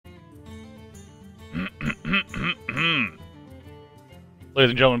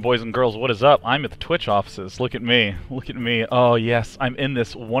Ladies and gentlemen, boys and girls, what is up? I'm at the Twitch offices. Look at me. Look at me. Oh, yes. I'm in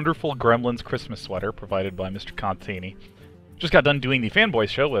this wonderful Gremlins Christmas sweater provided by Mr. Contini. Just got done doing the Fanboys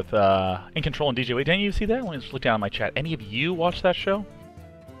show with In Control and DJ Wade. Did any of you see that? Let me just look down at my chat. Any of you watch that show?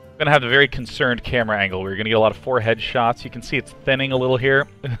 I'm going to have a very concerned camera angle. We're going to get a lot of forehead shots. You can see it's thinning a little here.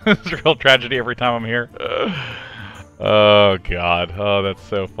 It's a real tragedy every time I'm here. Oh, God. Oh, that's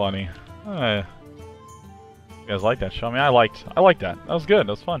so funny. You guys like that show? I mean, I liked that. That was good.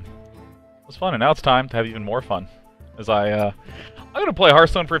 That was fun. It was fun, and now it's time to have even more fun. As I'm gonna play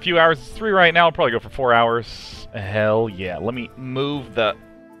Hearthstone for a few hours. It's 3 right now. I'll probably go for 4 hours. Hell yeah! Let me move the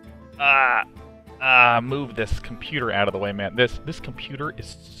move this computer out of the way, man. This computer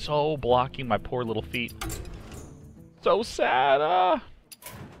is so blocking my poor little feet. So sad.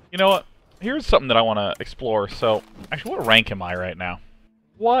 You know what? Here's something that I want to explore. So, actually, what rank am I right now?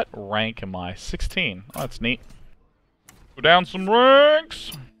 What rank am I? 16. Oh, that's neat. Go down some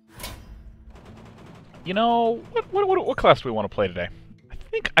ranks. You know, what class do we want to play today? I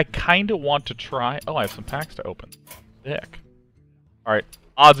think I kind of want to try... Oh, I have some packs to open. Sick. Alright,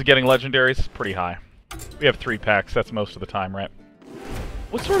 odds of getting legendaries is pretty high. We have 3 packs, that's most of the time, right?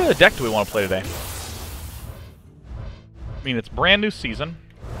 What sort of a deck do we want to play today? I mean, it's brand new season.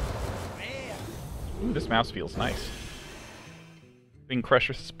 Ooh, this mouse feels nice. Being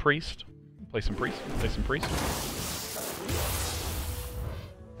Crush's Priest. Play some Priest. Play some Priest.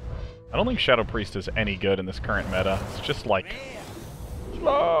 I don't think Shadow Priest is any good in this current meta. It's just like...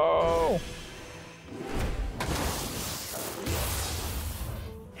 slow!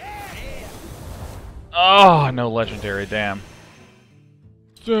 Oh, no legendary, damn.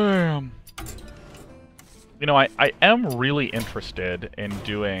 Damn. You know, I am really interested in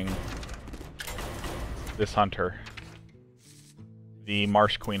doing this hunter. The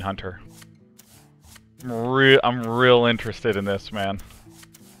Marsh Queen Hunter. I'm real interested in this, man.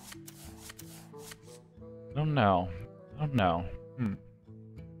 I don't know. Let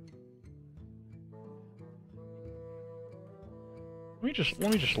me just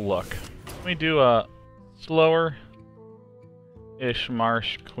look. Let me do a slower-ish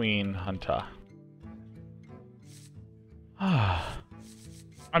Marsh Queen Hunter. I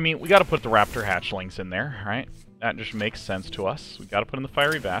mean, we gotta put the Raptor Hatchlings in there, right? That just makes sense to us. We gotta put in the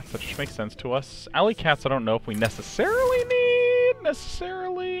Fiery Bats. That just makes sense to us. Alley Cats, I don't know if we necessarily need. Is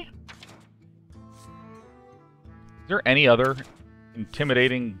there any other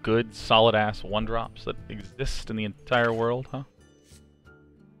intimidating, good, solid-ass 1-drops that exist in the entire world, huh?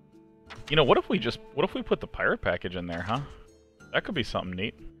 You know, what if we put the Pirate Package in there, huh? That could be something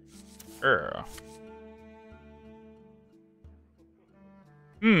neat. Oh,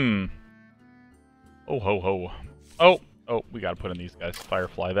 ho, ho. Oh, we gotta put in these guys.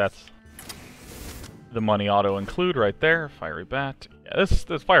 Firefly, that's the money auto-include right there. Fiery Bat. Yeah, this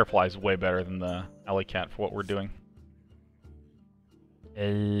Firefly is way better than the Alley Cat for what we're doing.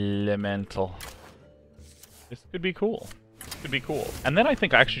 Elemental. This could be cool. And then I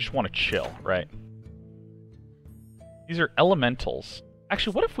think I actually just want to chill, right? These are elementals.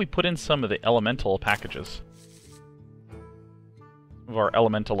 Actually, what if we put in some of the elemental packages? Of our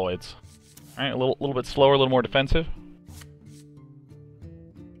elementaloids. Alright, a little bit slower, a little more defensive.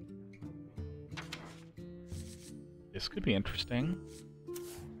 This could be interesting.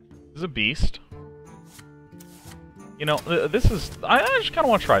 This is a beast. You know, this is... I just kind of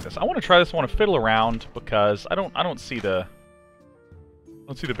want to try this. I want to try this. I want to fiddle around because I don't see the...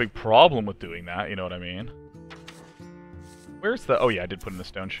 big problem with doing that. You know what I mean? Where's the... Oh yeah, I did put in the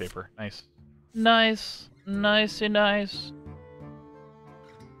Stone Shaper. Nice. Nice. Nicey nice.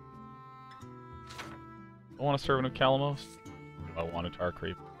 I want a Servant of Calamos. I want a Tar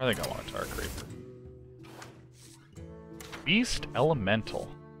Creeper. I think I want a Tar Creeper. Beast Elemental.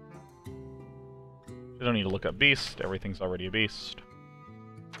 I don't need to look up Beast. Everything's already a Beast.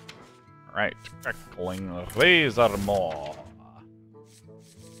 Alright. Crackling Razor Maw.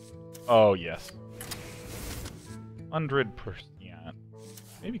 Oh, yes. 100%.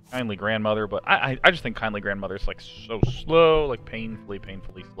 Maybe Kindly Grandmother, but I just think Kindly Grandmother's like so slow. Like painfully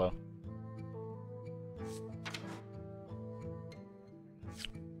slow.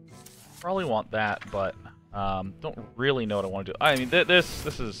 Probably want that, but don't really know what I want to do. I mean, this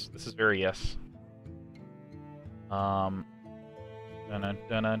is very yes. Humdy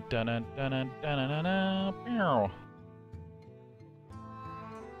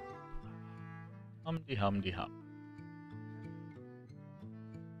hum.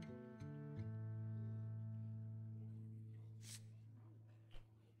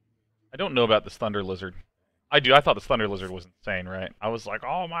 I don't know about this Thunder Lizard. I do. I thought this Thunder Lizard was insane, right? I was like,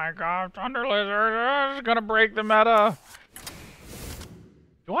 oh my god, Thunder Lizard is gonna break the meta.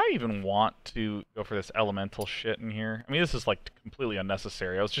 Do I even want to go for this elemental shit in here? I mean, this is, like, completely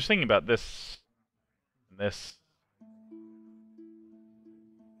unnecessary. I was just thinking about this... and this...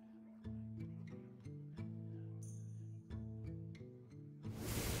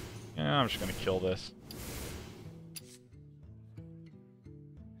 Yeah, I'm just gonna kill this.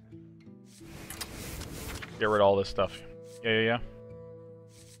 Get rid of all this stuff. Yeah.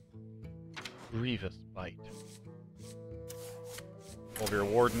 Grievous Bite. Over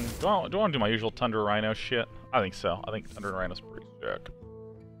Warden. Do I want to do my usual Tundra Rhino shit? I think so. I think Tundra Rhino's pretty sick.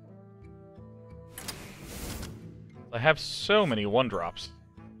 I have so many 1-drops.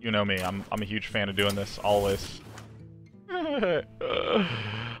 You know me, I'm a huge fan of doing this, always. God,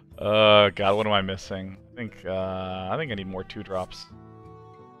 what am I missing? I think I need more 2-drops.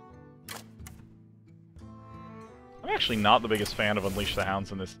 I'm actually not the biggest fan of Unleash the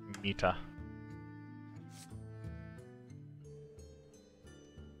Hounds in this meta.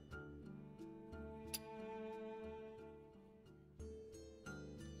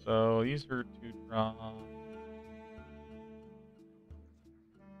 So these are 2-drops.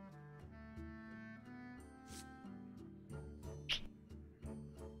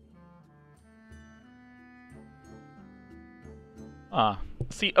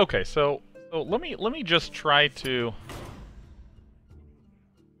 See, okay, so let me just try to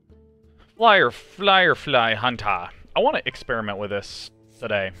fly hunter. I want to experiment with this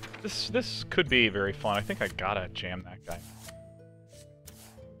today. This could be very fun. I think I gotta jam that guy.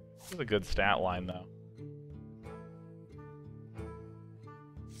 This is a good stat line, though.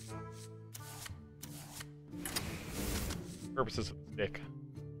 Purposes of the stick.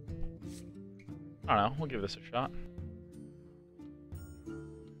 I don't know. We'll give this a shot.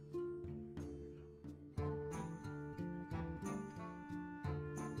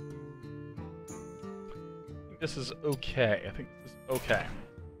 This is okay. I think this is okay.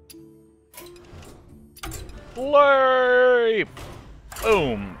 Flay!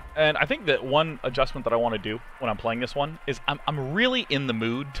 Boom! And I think that one adjustment that I want to do when I'm playing this one is I'm really in the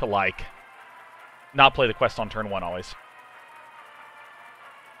mood to, like, not play the quest on turn 1 always.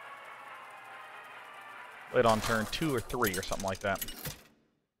 Play it on turn 2 or 3 or something like that.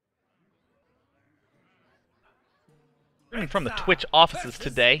 From the Twitch offices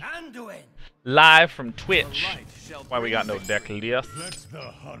today. Live from Twitch. Why we got no deck list? Let the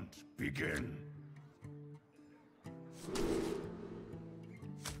hunt begin.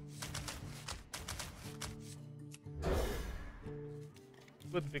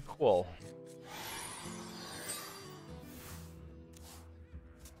 Would be cool.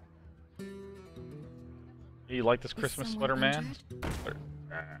 You like this Christmas sweater, man?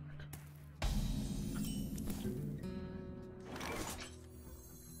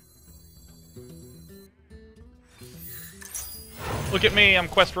 Look at me, I'm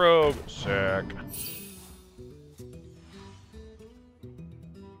Quest Rogue. Sick.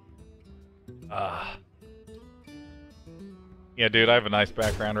 Yeah, dude, I have a nice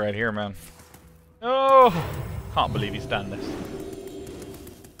background right here, man. Oh! Can't believe he's done this.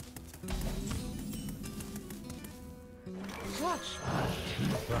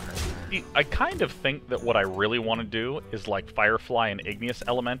 See, I kind of think that what I really want to do is like Firefly and Igneous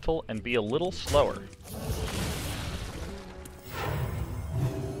Elemental and be a little slower.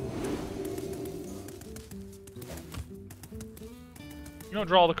 You don't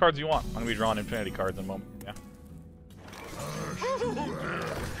draw all the cards you want. I'm going to be drawing Infinity cards in a moment. Yeah.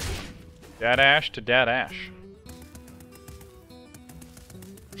 Dad Ash to Dad Ash.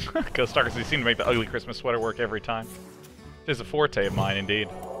 Ghost Stalkers, they seem to make the ugly Christmas sweater work every time. It is a forte of mine, indeed.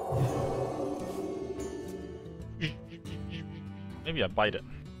 Maybe I bite it.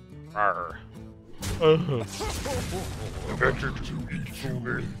 Arr.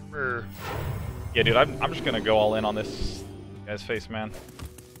 Yeah, dude, I'm just gonna go all in on this guy's face, man.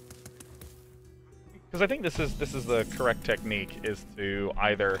 Because I think this is the correct technique, is to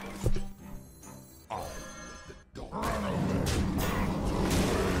either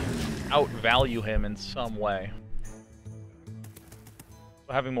outvalue him in some way.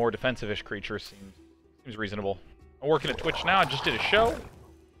 So having more defensive-ish creatures seems reasonable. I'm working at Twitch now. I just did a show.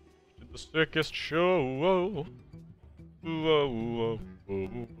 Did the sickest show. Whoa. Whoa, whoa, whoa,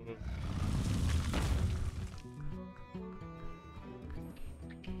 whoa.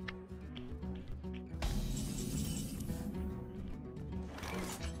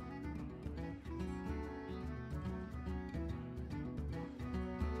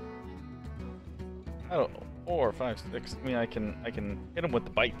 I don't know, 4, 5, 6. I mean, I can hit him with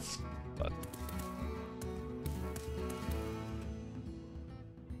the bites, but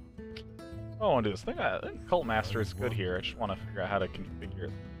Oh, I want to do this thing. I think Cult Master is good here. I just want to figure out how to configure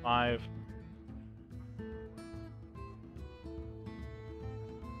it. 5.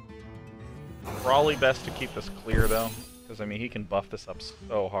 Probably best to keep this clear, though, because, I mean, he can buff this up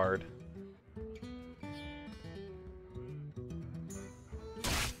so hard.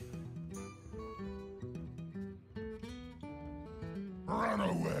 Run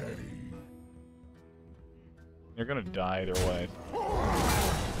away. You're gonna die either way.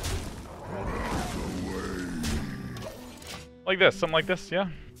 Like this, something like this, yeah?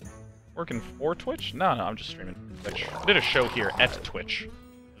 Working for Twitch? No, I'm just streaming Twitch. I did a show here at Twitch,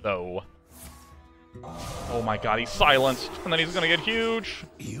 though. Oh my god, he's silenced, and then he's gonna get huge.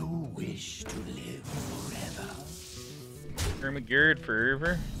 You wish to live forever. McGird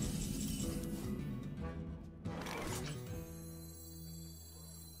forever.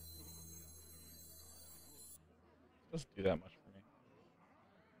 Doesn't do that much for me.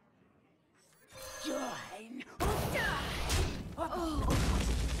 Join or die. Oh.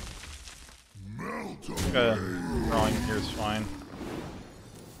 Melt I think drawing here is fine.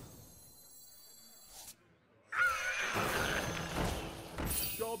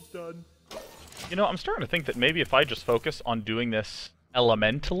 Job's done. You know, I'm starting to think that maybe if I just focus on doing this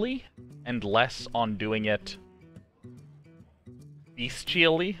elementally and less on doing it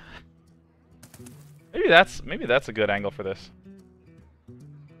bestially, maybe that's a good angle for this.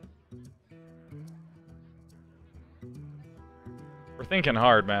 We're thinking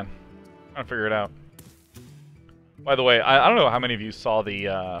hard, man. Trying to figure it out. By the way, I don't know how many of you saw the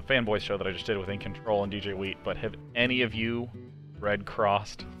fanboy show that I just did with In Control and DJ Wheat, but have any of you red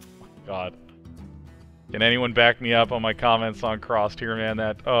crossed? Oh my god. Can anyone back me up on my comments on crossed here, man?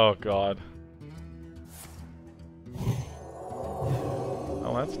 Oh god.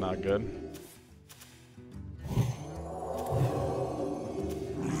 Oh, that's not good.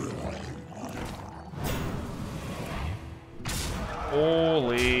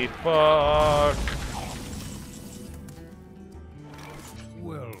 Holy fuck.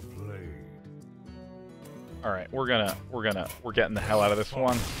 Well played. Alright, we're getting the hell out of this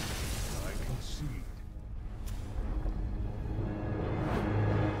one. I concede.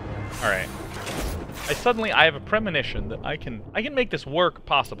 Alright. I have a premonition that I can make this work,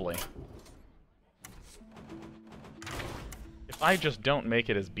 possibly. If I just don't make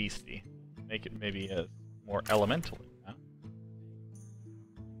it as beastie. Make it maybe as more elemental. Huh?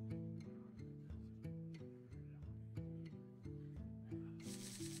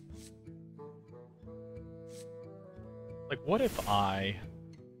 Like, what if I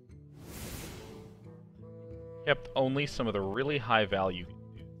kept only some of the really high value dudes?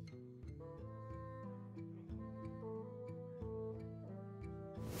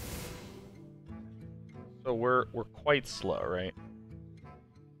 So we're quite slow, right?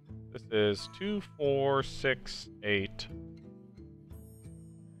 This is 2, 4, 6, 8,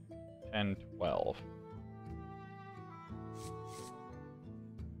 10, 12.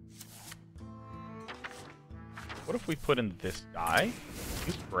 What if we put in this guy?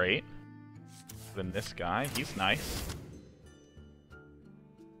 He's great. Put in this guy. He's nice.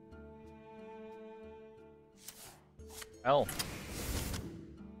 Hell.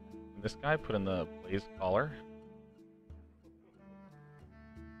 And this guy, put in the blaze collar.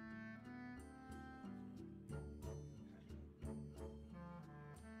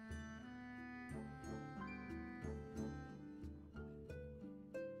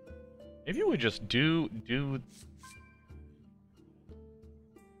 Maybe we just do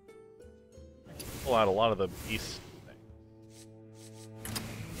pull out a lot of the beast things.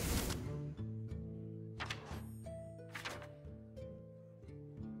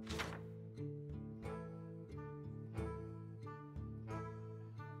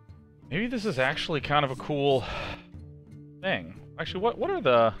 Maybe this is actually kind of a cool thing. Actually, what are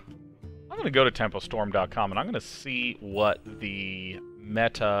the... I'm going to go to tempostorm.com and I'm going to see what the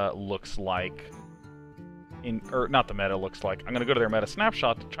meta looks like. Or not the meta looks like. I'm going to go to their meta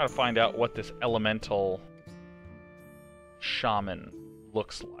snapshot to try to find out what this elemental shaman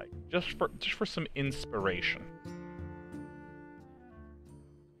looks like. Just for some inspiration.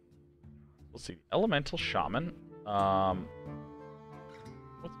 Let's see. Elemental shaman.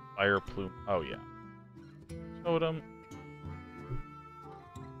 What's fire plume? Oh yeah. Totem.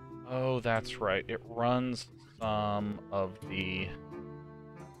 Oh, that's right. It runs some of the...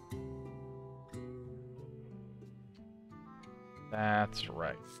 That's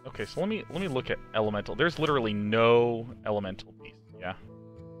right. Okay, so let me look at elemental. There's literally no elemental beast, yeah?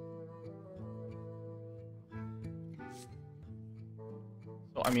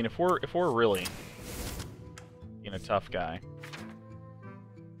 So I mean, if we're really being a tough guy,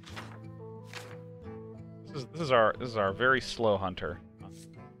 This is our very slow hunter.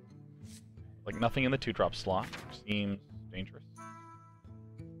 Like nothing in the 2-drop slot. Seems dangerous.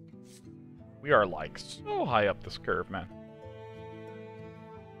 We are like so high up this curve, man.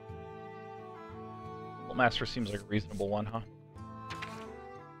 Well, Master seems like a reasonable one, huh?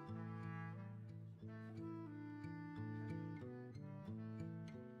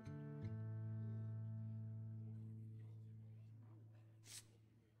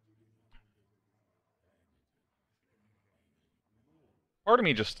 Part of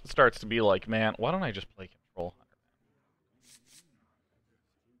me just starts to be like, man, why don't I just play Control Hunter?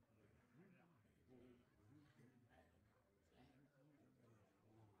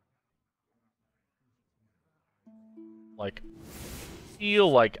 Like,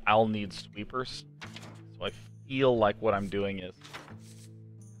 feel like I'll need sweepers, so I feel like what I'm doing is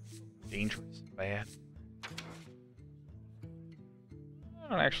dangerous, bad. I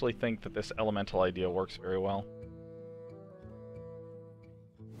don't actually think that this elemental idea works very well.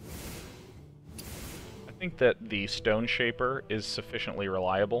 I think that the Stone Shaper is sufficiently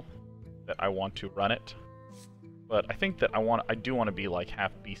reliable that I want to run it, but I think that I do want to be like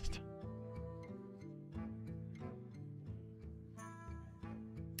half beast.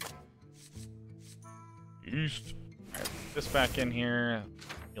 Beast. Alright, put this back in here.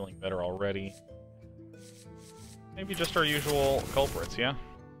 Feeling better already. Maybe just our usual culprits, yeah?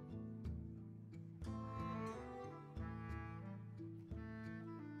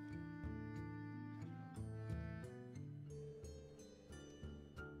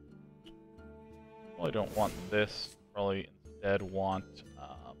 Probably don't want this. Probably instead want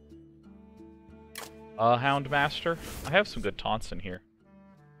a Houndmaster. I have some good taunts in here.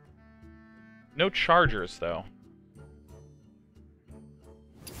 No chargers, though.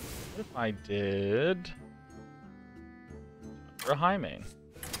 What if I did Tundra Highmane?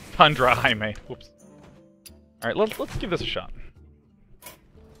 Tundra Highmane. Whoops. All right, let's give this a shot.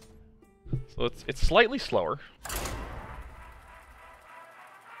 So it's slightly slower.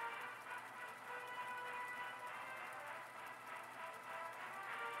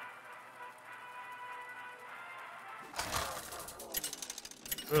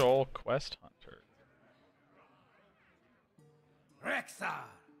 Good old Quest Hunter. Rexar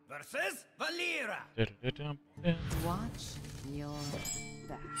versus Valera. Watch your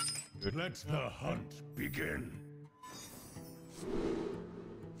back. Let the hunt begin.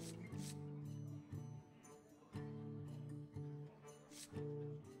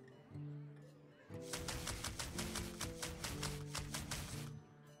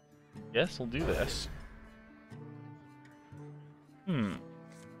 Yes, we'll do this.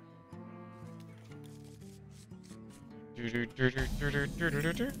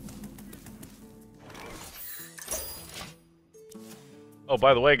 Oh,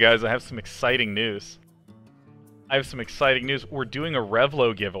 by the way, guys, I have some exciting news. We're doing a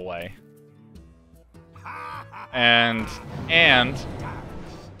Revlo giveaway. And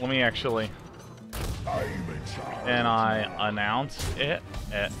let me actually... Can I announce it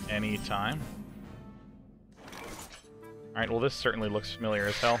at any time? Alright, well this certainly looks familiar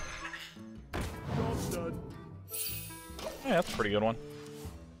as hell. Yeah, that's a pretty good one.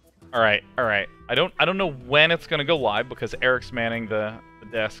 Alright. I don't know when it's gonna go live because Eric's manning the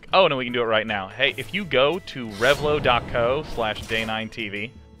desk. Oh no, we can do it right now. Hey, if you go to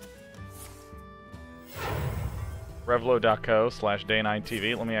revlo.co/day9tv,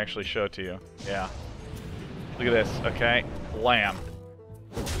 revlo.co/day9tv, let me actually show it to you. Yeah. Look at this, okay? Lamb.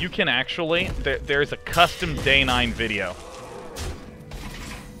 You can actually, there's a custom Day 9 video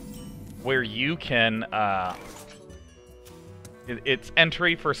where you can, it's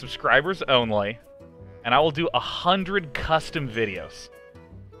entry for subscribers only, and I will do 100 custom videos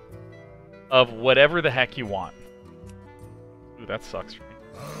of whatever the heck you want. Ooh, that sucks for me.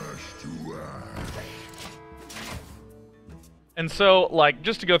 And so, like,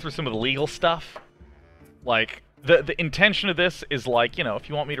 just to go through some of the legal stuff, like, the intention of this is, like, you know, if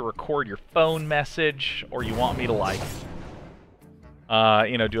you want me to record your phone message, or you want me to, like,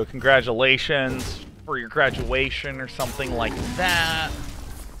 you know, do a congratulations for your graduation or something like that.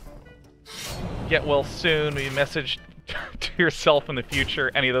 Get well soon, maybe message to yourself in the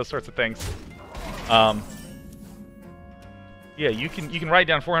future, any of those sorts of things. Yeah, you can write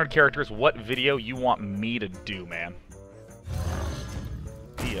down 400 characters what video you want me to do, man.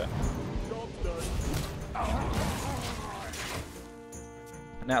 Yeah.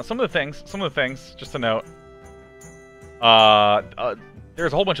 Now, some of the things, just to note,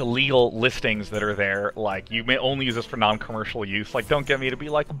 there's a whole bunch of legal listings that are there, like, you may only use this for non-commercial use, like, don't get me to be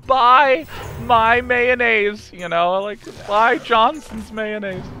like, buy my mayonnaise, you know, like, buy Johnson's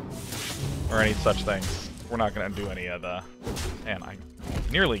mayonnaise, or any such things. we're not gonna do any of the... Man, I'm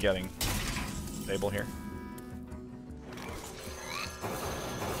nearly getting stable here.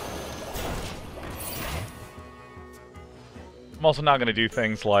 I'm also not gonna do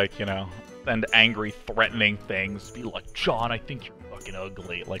things like, you know, send angry, threatening things. Be like, John, I think you're fucking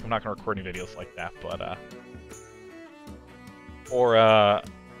ugly. Like, I'm not gonna record any videos like that, but,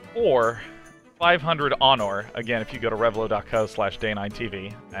 or 500 honor. Again, if you go to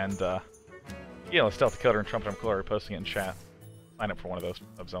revlo.co/day9tv and, yeah, let's stealth decoder and trumpet McClure posting it in chat. Sign up for one of those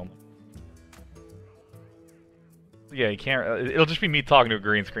subs only. Yeah, you can't, it'll just be me talking to a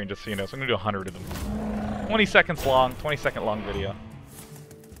green screen, just so you know, so I'm gonna do 100 of them. 20 seconds long, 20-second long video.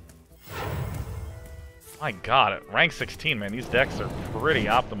 My god, at rank 16, man, these decks are pretty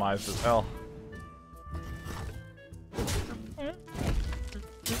optimized as hell.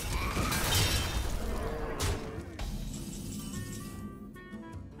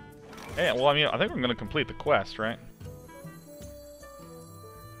 Yeah, well, I mean, I think I'm gonna complete the quest, right?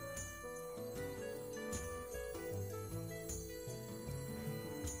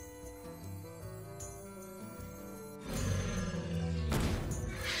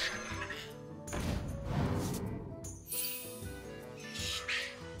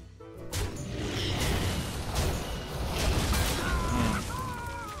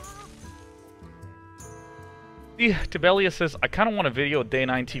 Tibelius says, I kind of want a video of Day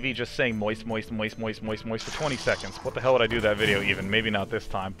 9 TV just saying moist, moist, moist, moist, moist, moist for 20 seconds. What the hell would I do that video even? Maybe not this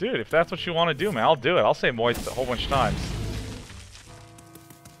time. Dude, if that's what you want to do, man, I'll do it. I'll say moist a whole bunch of times.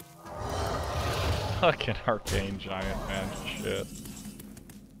 Fucking Arcane Giant, man. Shit.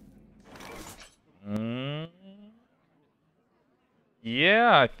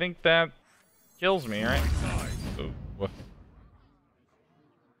 Yeah, I think that kills me, right? Ooh, what?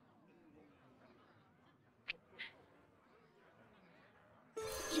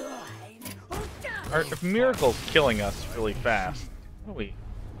 If Miracle's killing us really fast, what do we?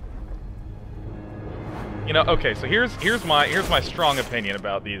 You know, okay. So here's my strong opinion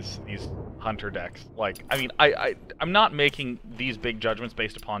about these hunter decks. Like, I mean, I'm not making these big judgments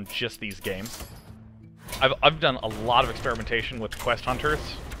based upon just these games. I've done a lot of experimentation with quest hunters,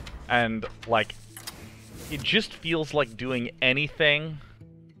 and like, it just feels like doing anything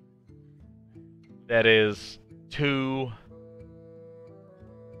that is too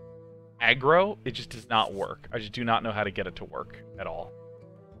aggro, it just does not work. I just do not know how to get it to work at all.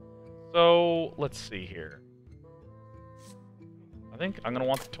 So, let's see here. I think I'm going to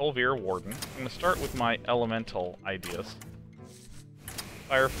want the Tolvir Warden. I'm going to start with my elemental ideas.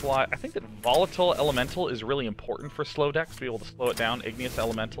 Firefly. I think that Volatile Elemental is really important for slow decks, to be able to slow it down. Igneous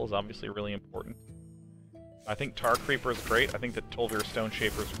Elemental is obviously really important. I think Tar Creeper is great. I think that Tolvir Stone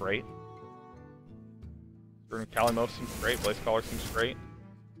Shaper is great. Kalimos seems great. Blaze Caller seems great.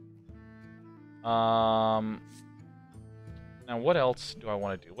 Now what else do I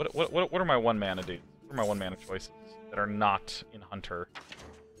want to do? What are my one mana do? What are my one mana choices that are not in Hunter?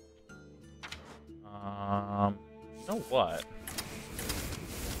 You know what?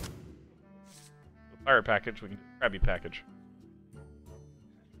 The Pirate package, we can do the Krabby package.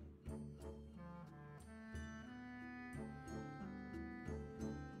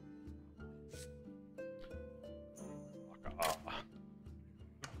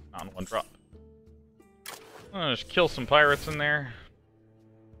 Not in one drop. I'll just kill some pirates in there.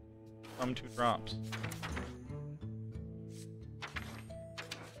 Some 2 drops.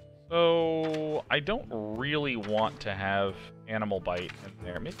 So, I don't really want to have Animal Bite in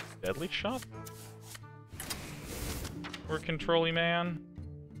there. Maybe Deadly Shot? Or Controlly Man?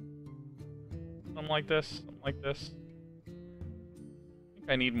 Something like this. Something like this. I think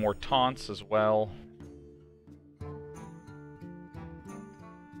I need more taunts as well.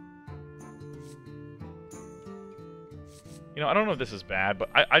 You know, I don't know if this is bad, but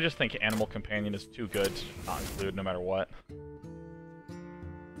I just think Animal Companion is too good to not include no matter what.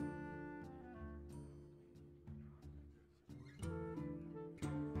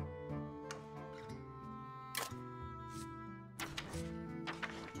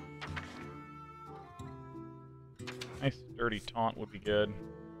 Nice dirty taunt would be good.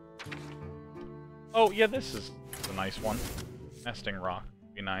 Oh, yeah, this is a nice one. Nesting Rock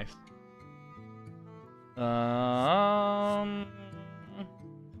would be nice. I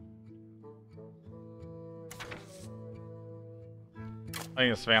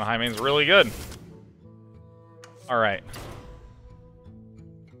think this Van Hyman's really good. Alright.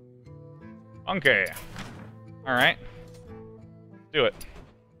 Okay. Alright. Do it.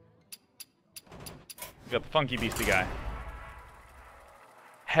 We got the Funky Beastie guy.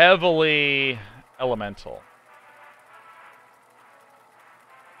 Heavily elemental.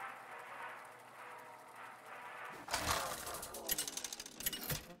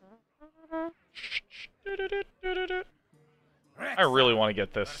 I really want to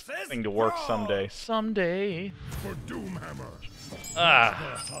get this thing to work someday. Someday. For Doomhammer.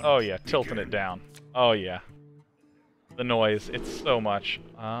 Ah. Oh yeah, tilting it down. Oh yeah. The noise. It's so much.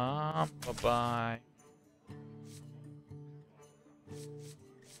 Bye-bye.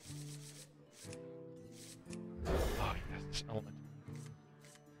 Oh yes, element.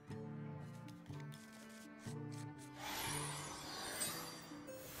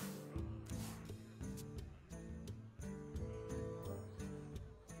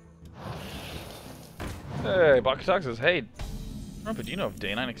 Hey, Bakutak says, hey, Trumpet, do you know if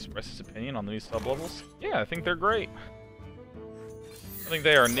Day 9 expressed his opinion on the new sub-levels? Yeah, I think they're great. I think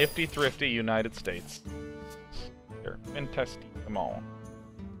they are nifty, thrifty United States. They're fantastic. Come on.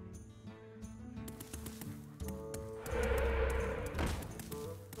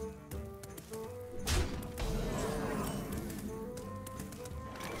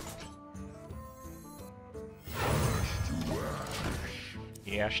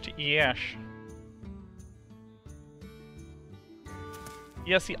 Yash to Yash.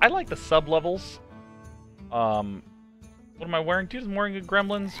 Yeah, see, I like the sub-levels. What am I wearing? Dude, I'm wearing a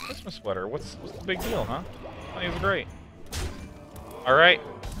Gremlins Christmas sweater. What's the big deal, huh? I think it's great. Alright.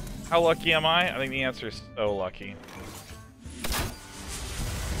 How lucky am I? I think the answer is so lucky.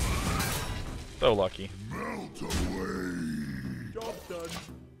 So lucky. Melt away. Job done.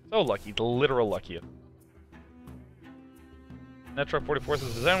 So lucky. The literal luckiest. Netruck44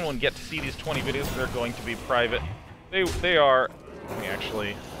 says, does anyone get to see these 20 videos? They're going to be private. They are... Let me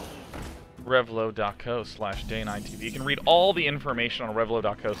actually... revlo.co/day9tv. You can read all the information on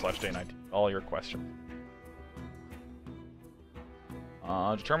revlo.co/day9tv. All your questions.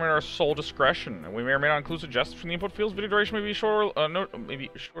 Determine our sole discretion. We may or may not include suggestions from the input fields. Video duration may be shorter,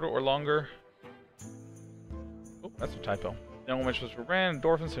 maybe shorter or longer. Oh, that's a typo. No one mentions for random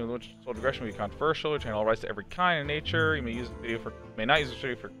endorphins, in which sole discretion will be controversial. Retain all rights to every kind of nature. You may use the video for, may not use the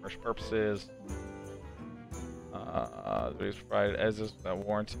video for commercial purposes. The videos provided as is that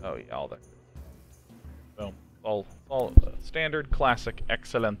warrant. Oh yeah, all that. So all standard, classic,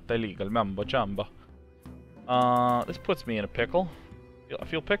 excellent, legal mumbo jumbo. This puts me in a pickle. I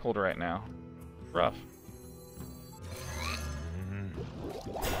feel pickled right now. Rough.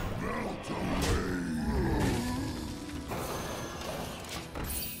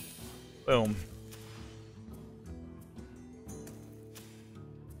 Boom.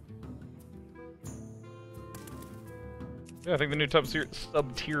 Yeah, I think the new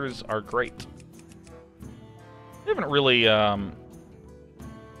sub-tiers are great. They haven't really done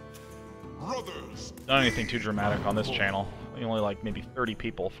anything too dramatic on this channel. Only like maybe 30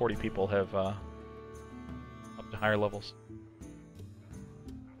 people, 40 people have up to higher levels.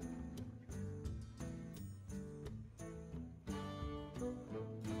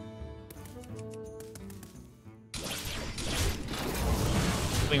 I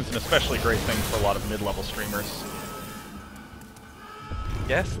think it's an especially great thing for a lot of mid-level streamers.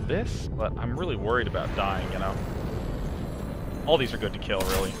 Yes, this, but I'm really worried about dying, you know. All these are good to kill,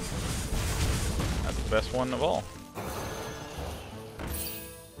 really. That's the best one of all.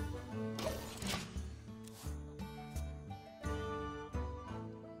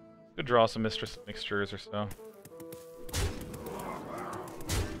 Could draw some mistress mixtures or so.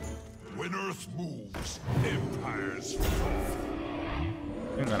 When Earth moves, empires fall.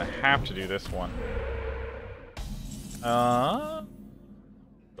 I'm gonna have to do this one.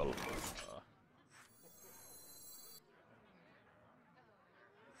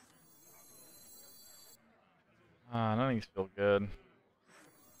 None of these feel good.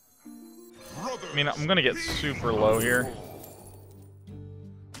 I mean, I'm gonna get super low here.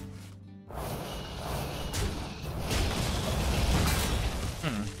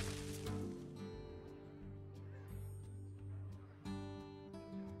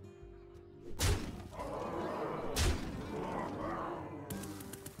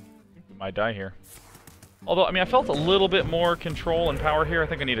 Might die here. Although, I mean, I felt a little bit more control and power here. I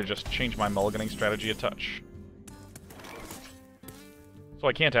think I need to just change my mulliganing strategy a touch. So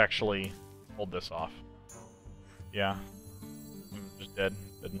I can't actually hold this off. Yeah. I'm just dead.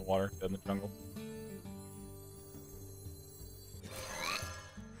 Dead in the water. Dead in the jungle.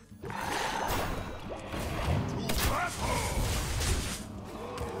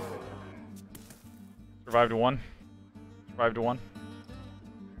 Survive to one. Survive to one.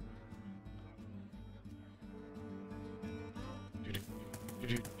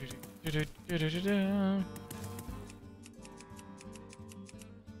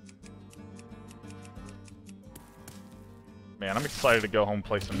 Man, I'm excited to go home and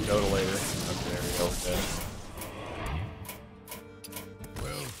play some Dota later. Okay, there we go.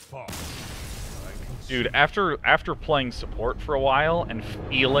 Dude, after playing support for a while and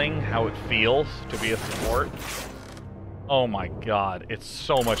feeling how it feels to be a support, oh my god, it's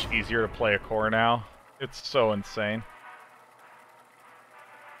so much easier to play a core now. It's so insane.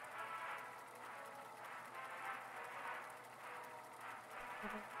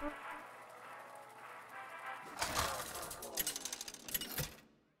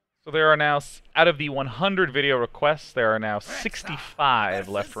 So there are now, out of the 100 video requests, there are now 65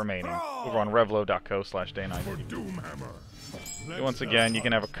 left remaining over on revlo.co/day9. Once again, you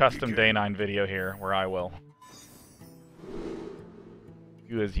can have a custom Day 9 video here, where I will.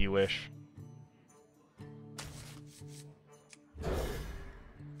 Do as you wish.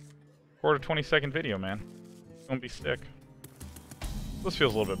 Record a 20-second video, man. Don't be sick. This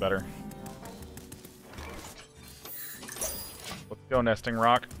feels a little bit better. Let's go, nesting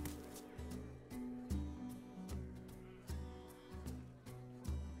rock.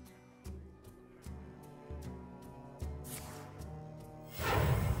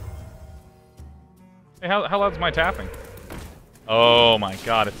 Hey, how loud's my tapping? Oh my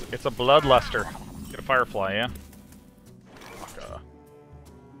god, it's a bloodluster. Get a firefly, yeah? Fuck,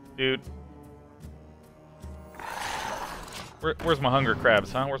 dude. Where's my hunger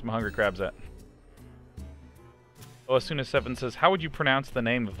crabs, huh? Where's my hungry crabs at? Oh, as soon as Seven says, how would you pronounce the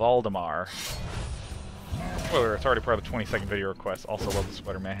name Valdemar? Spoiler, it's already part of the 20-second video request. Also love the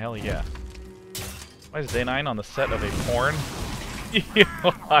sweater, man. Hell yeah. Why is Day 9 on the set of a porn? You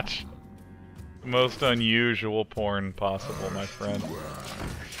watch. The most unusual porn possible, my friend.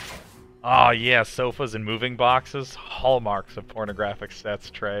 Oh yeah, sofas and moving boxes. Hallmarks of pornographic sets,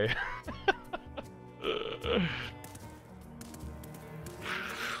 Trey.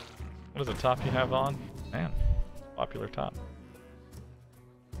 What is the top you have on? Man, popular top.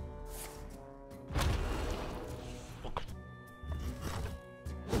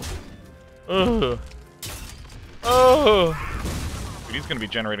 Ugh. Oh! Dude, he's gonna be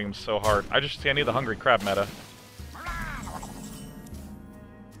generating them so hard. I need the hungry crab meta.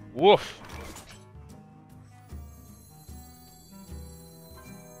 Woof!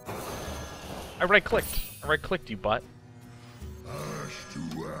 I right-clicked, you butt. I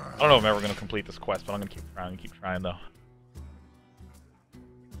don't know if I'm ever gonna complete this quest, but I'm gonna keep trying though.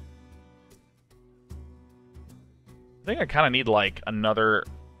 I think I kinda need like another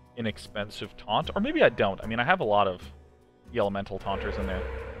inexpensive taunt, or maybe I don't. I mean, I have a lot of the elemental taunters in there.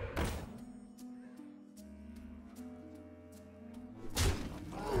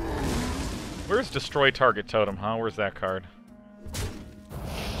 Where's Destroy Target Totem, huh? Where's that card?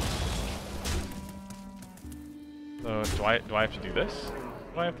 So, do I have to do this?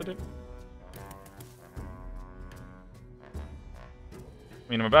 What do I have to do? I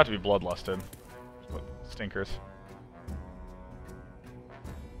mean, I'm about to be bloodlusted. Stinkers.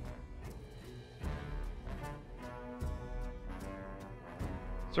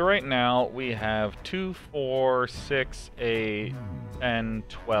 So right now, we have 2, 4, 6, 8, 10,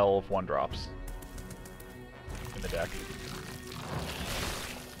 12 1-drops in the deck.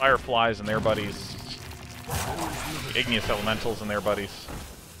 Fireflies and their buddies. Igneous Elementals and their buddies.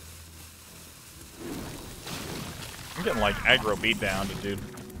 I'm getting like aggro beat down, dude.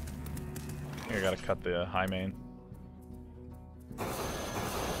 I think I gotta cut the high main.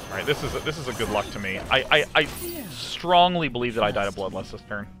 Alright, this is a good luck to me. I strongly believe that I died of Bloodlust this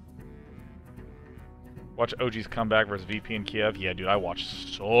turn. Watch OG's comeback versus VP in Kiev. Yeah, dude, I watched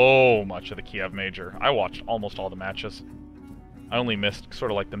so much of the Kiev Major. I watched almost all the matches. I only missed sort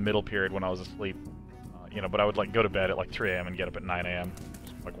of like the middle period when I was asleep. You know, but I would like go to bed at like 3 a.m. and get up at 9 a.m.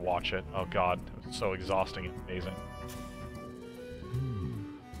 Just like watch it. Oh god, it was so exhausting and amazing.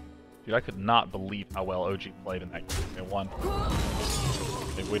 Dude, I could not believe how well OG played in that game. They won.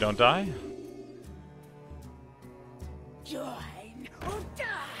 Maybe we don't die? Join or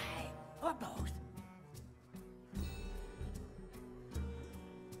die, or both.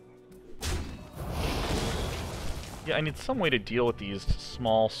 Yeah, I need some way to deal with these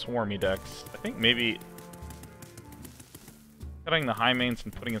small swarmy decks. I think maybe cutting the high mains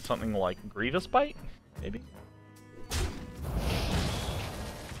and putting in something like Grievous Bite? Maybe?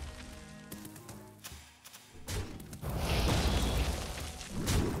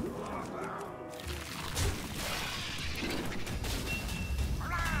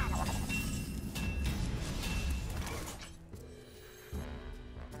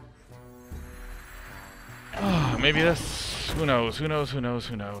 Maybe this... Who knows? Who knows? Who knows?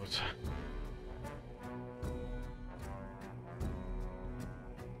 Who knows?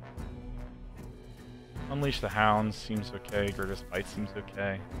 Unleash the Hounds seems okay. Grievous Bite seems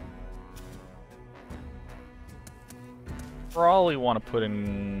okay. Probably want to put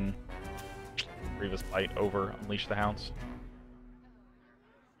in Grievous Bite over Unleash the Hounds.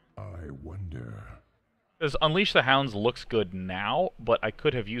 I wonder. Because Unleash the Hounds looks good now, but I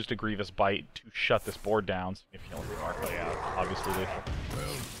could have used a Grievous Bite to shut this board down. So if you don't mark way out, obviously lethal. Well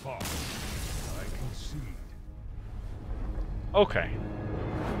fought. I concede. Okay.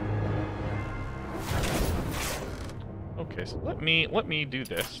 Okay, so let me do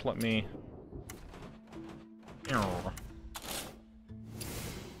this. Let me.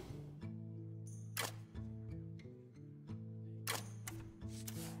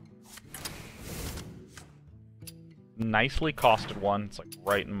 Nicely costed one. It's like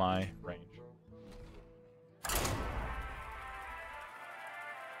right in my range.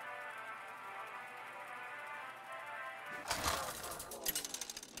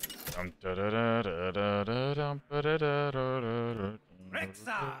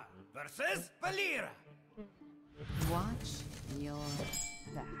 Rexa versus Valera. Watch your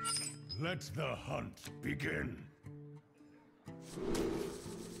back. Let the hunt begin.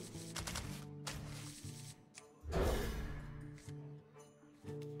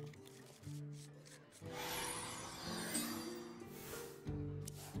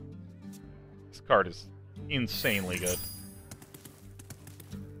 This card is insanely good.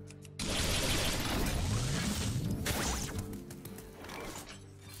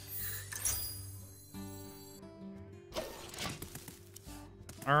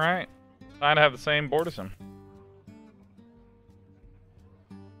 Alright. Fine to have the same board as him.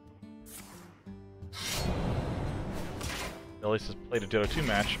 Elise has played a Dota 2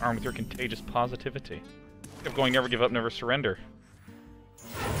 match, armed with your contagious positivity. Kept going, never give up, never surrender.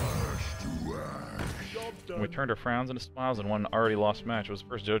 We turned our frowns into smiles and won an already lost match. It was the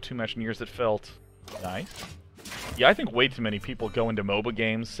first Dota 2 match in years that felt nice. Yeah, I think way too many people go into MOBA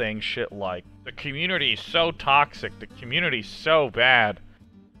games saying shit like, the community's so toxic, the community's so bad.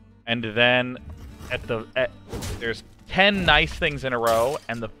 And then there's 10 nice things in a row,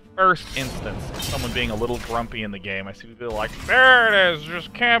 and the first instance of someone being a little grumpy in the game, I see people like, there it is,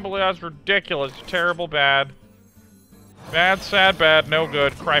 just can't believe that's ridiculous, terrible, bad. Bad, sad, bad, no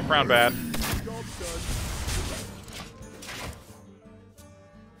good, cry, frown, bad.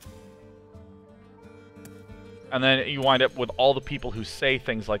 And then you wind up with all the people who say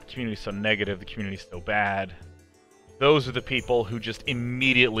things like, the community's so negative, the community's so bad. Those are the people who just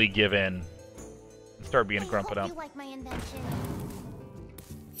immediately give in and start being grumped up. You like my invention?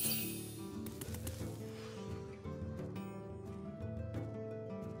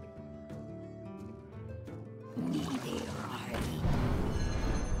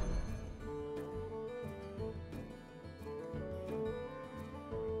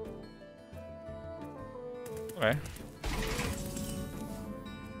 Okay.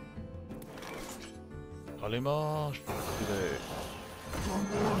 Marsh today.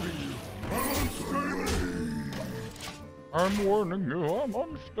 I'm warning you, I'm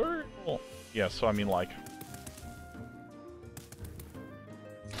unstable. Yeah, so I mean, like,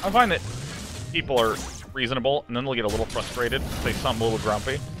 I find that people are reasonable, and then they'll get a little frustrated, say something a little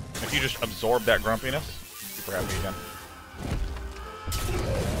grumpy. If you just absorb that grumpiness, super happy again.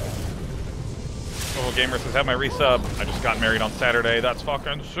 Total Gamer says, have my resub. I just got married on Saturday. That's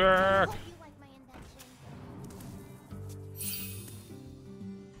fucking sick.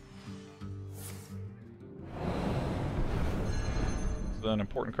 It's an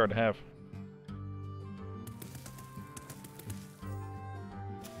important card to have.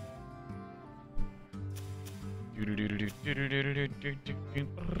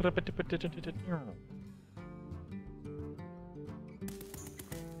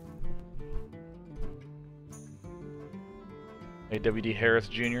 Hey, W.D. Harris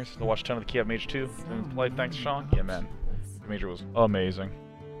Jr. So watch 10 of the Kiev Mage 2. Played, thanks, Sean. Yeah, man. The Major was amazing.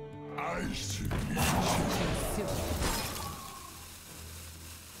 I see.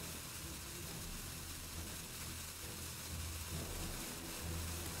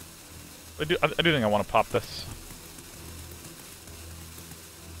 I do think I want to pop this.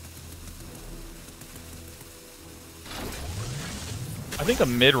 I think a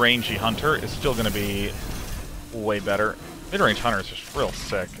mid-rangey hunter is still going to be way better. Mid-range hunter is just real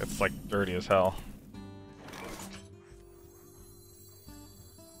sick. It's like dirty as hell.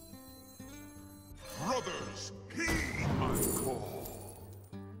 Brothers, heed my call.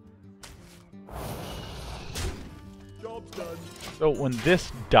 Job's done. So when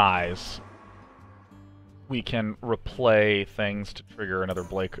this dies, we can replay things to trigger another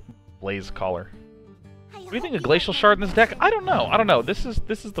Blaze Caller. Do you think a Glacial Shard in this deck? I don't know. I don't know. This is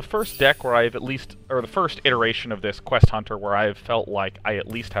the first deck where I've at least, or the first iteration of this Quest Hunter where I've felt like I at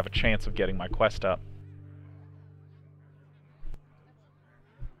least have a chance of getting my quest up.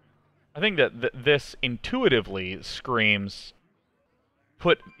 I think that this intuitively screams,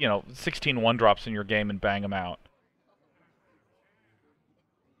 put, 16 1-drops in your game and bang them out.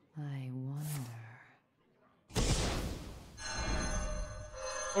 I wonder.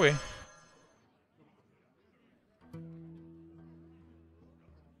 Okay.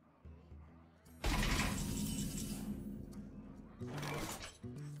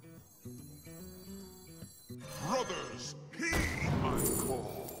 Brothers, he I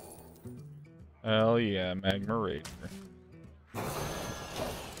call. Hell yeah, Magma Rager.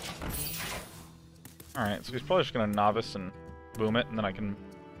 Alright, so he's probably just gonna novice and boom it, and then I can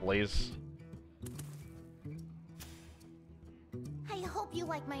blaze. I hope you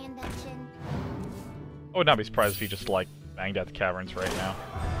like my invention. I would not be surprised if he just, like, banged out the caverns right now.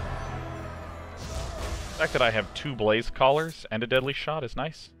 The fact that I have 2 blaze collars and a deadly shot is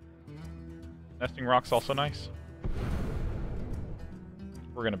nice. Nesting rock's also nice.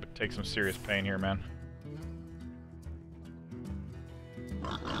 We're gonna take some serious pain here, man.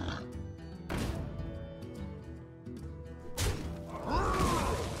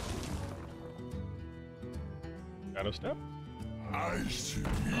 Shadow step. Nice to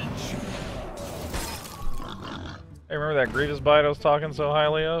meet you. Hey, remember that Grievous bite I was talking so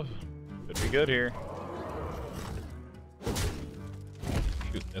highly of? Could be good here.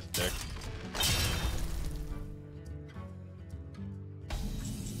 Shoot this dick.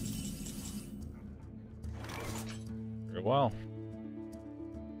 Very well.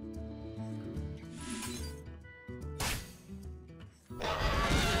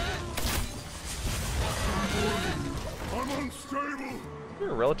 I'm unstable. These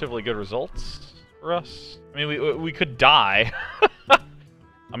are relatively good results for us. I mean, we could die.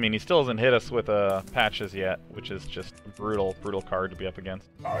 I mean, he still hasn't hit us with patches yet, which is just a brutal card to be up against.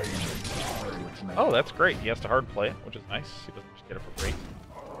 Oh, that's great. He has to hard play it, which is nice. He doesn't just get it for free.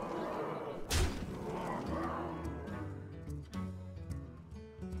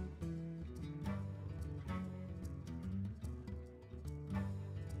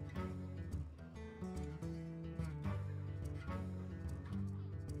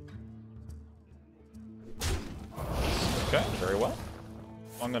 Okay, very well.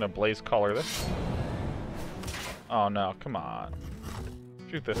 I'm gonna blaze collar this. Oh no, come on.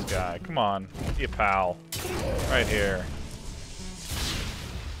 Shoot this guy, come on. Be a pal. Right here.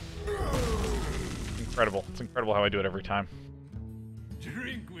 Incredible. It's incredible how I do it every time.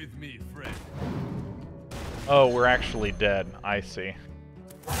 Drink with me, friend. Oh, we're actually dead. I see.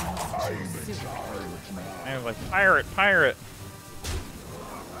 I'm I was like, pirate, pirate!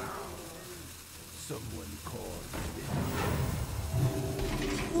 someone called.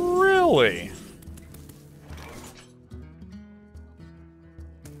 Really?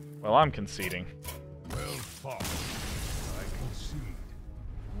 Well, I'm conceding. Well fought. I concede.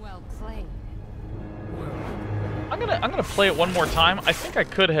 Well played. I'm gonna play it one more time. I think I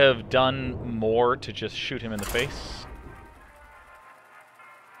could have done more to just shoot him in the face.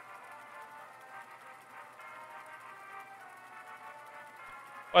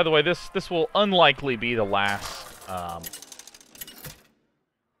 By the way, this will unlikely be the last.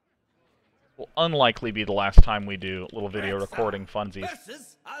 Will unlikely be the last time we do little video recording funsies.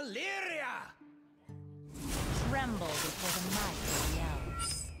 Versus Illyria. Tremble before the might of the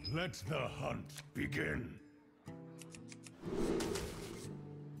elves. Let the hunt begin.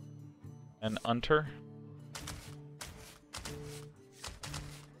 And Unter.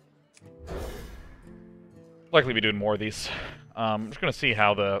 Likely be doing more of these. I'm just gonna see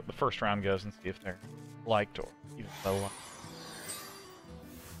how the first round goes and see if they're liked or even low.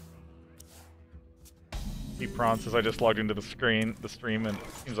 Prawn says I just logged into the stream, and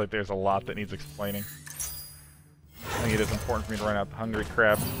it seems like there's a lot that needs explaining. I think it is important for me to run out the hungry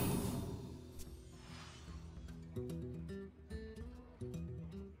crab.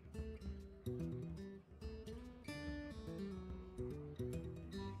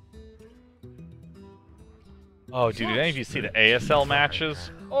 Oh, dude, did any of you see the ASL matches?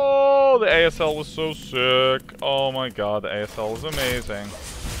 Oh, the ASL was so sick. Oh my god, the ASL was amazing.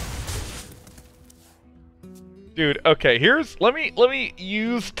 Dude, okay, let me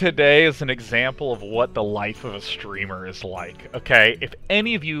use today as an example of what the life of a streamer is like. Okay, if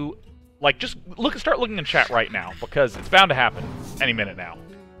any of you just start looking in chat right now, because it's bound to happen any minute now.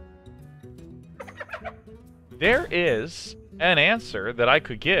 There is an answer that I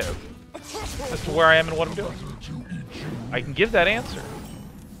could give as to where I am and what I'm doing. I can give that answer.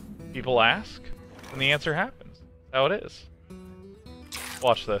 People ask, and the answer happens. That's how it is.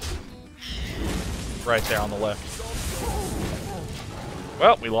 Watch this. Right there on the left.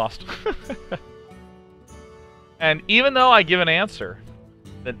 Well, we lost. And even though I give an answer,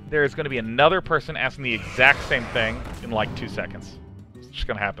 then there's going to be another person asking the exact same thing in like 2 seconds. It's just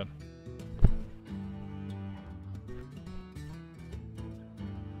going to happen.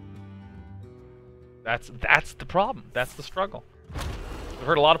 That's the problem. That's the struggle. I've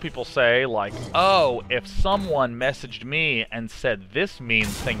heard a lot of people say, like, oh, if someone messaged me and said this mean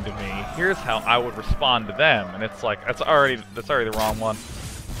thing to me, here's how I would respond to them. And it's like, that's already the wrong one.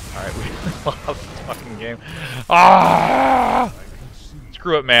 Alright, we lost this fucking game. Ah!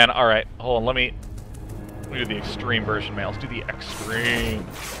 Screw it, man. Alright, hold on, let me do the extreme version, man. Let's do the extreme.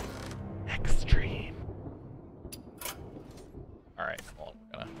 Extreme. Alright, hold on,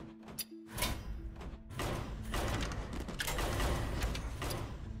 we're gonna...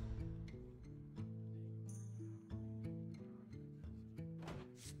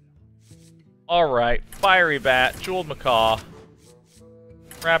 Alright, Fiery Bat, Jeweled Macaw,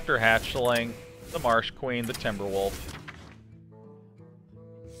 Raptor Hatchling, the Marsh Queen, the Timberwolf.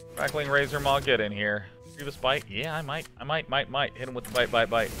 Crackling Razor Maw, get in here. Grievous Bite? Yeah, I might. Hit him with the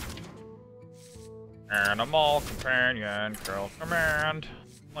bite. Animal Companion, Curl Command.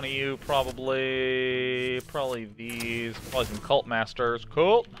 One of you probably these. Probably some Cult Masters.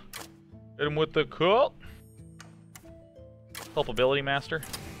 Cult! Hit him with the Cult! Culpability Master.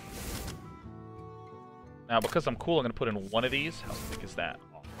 Now, because I'm cool, I'm going to put in one of these. How thick is that?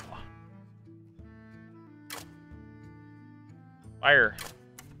 Oh. Fire.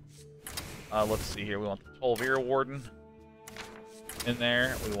 Let's see here. We want the Tolvir Warden in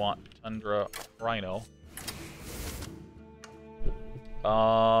there. We want Tundra Rhino.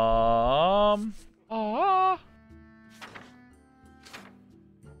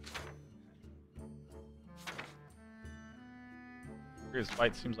 His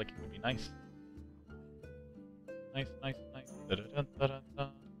fight seems like it would be nice. Nice. Da-da-da-da-da.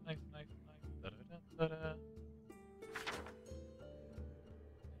 Nice. Da-da-da-da-da. Nice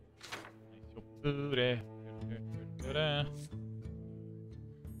your booty. Da-da-da-da.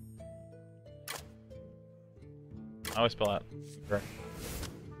 I always spell that. Correct.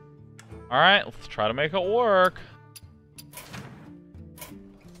 Alright, let's try to make it work.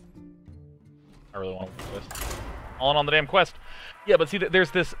 I really want to look at this. All in on the damn quest. Yeah, but see,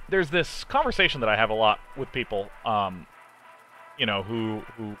 there's this conversation that I have a lot with people, you know, who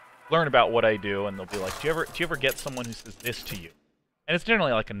learn about what I do, and they'll be like, do you ever get someone who says this to you? And it's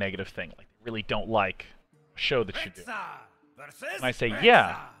generally like a negative thing, like they really don't like a show that you do. And I say,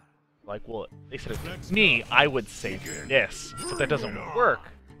 yeah. Like, well, they said it to me, I would say this, but that doesn't work.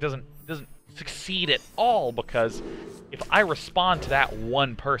 It doesn't succeed at all, because if I respond to that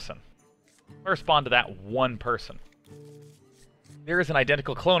one person, there is an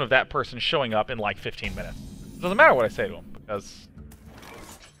identical clone of that person showing up in like 15 minutes. It doesn't matter what I say to him, because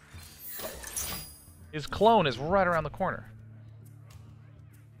his clone is right around the corner.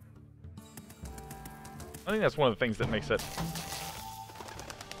 I think that's one of the things that makes it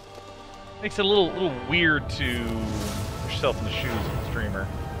a little weird to put yourself in the shoes of the streamer.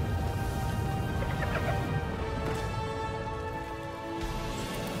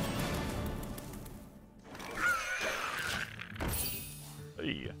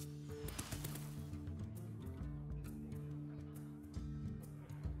 Hey.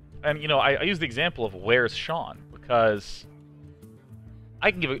 And, you know, I use the example of where's Sean, because I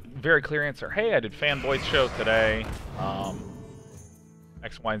can give a very clear answer. Hey, I did Fanboy's show today.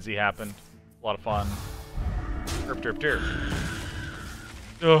 X, Y, and Z happened. A lot of fun. Derp.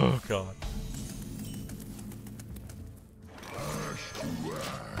 Oh, God.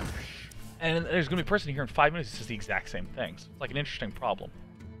 And there's going to be a person here in 5 minutes who says the exact same thing. So it's like an interesting problem.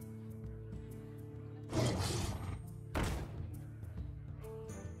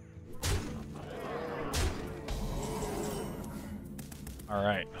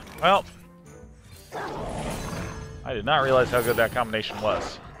 Alright. Well, I did not realize how good that combination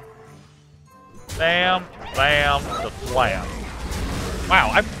was. Bam, bam, the flam. Wow,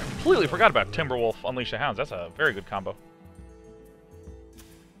 I completely forgot about Timberwolf Unleash the Hounds. That's a very good combo.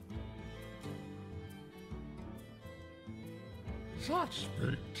 Such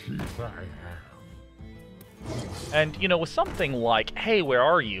big teeth I have. And, you know, with something like, hey, where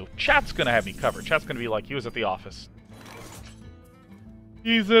are you? Chat's gonna have me covered. Chat's gonna be like, he was at the office.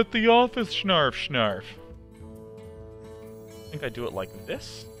 He's at the office, Schnarf. I think I do it like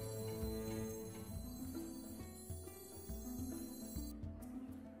this.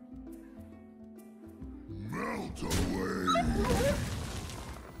 Melt away.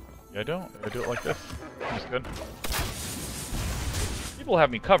 Yeah, I don't. I do it like this. That's good. People have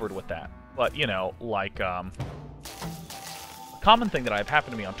me covered with that. But, you know, like, a common thing that I've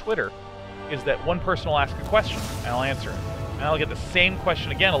happened to me on Twitter is that one person will ask a question, and I'll answer it. and I'll get the same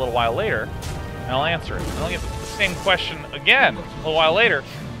question again a little while later, and I'll answer it. And I'll get the same question again a little while later,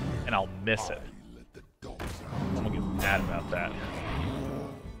 and I'll miss it. I'm gonna get mad about that.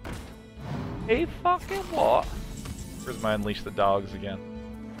 Hey, fucking what? Where's my Unleash the Dogs again?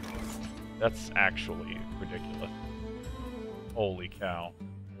 That's actually ridiculous. Holy cow.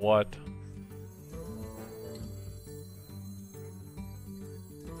 What?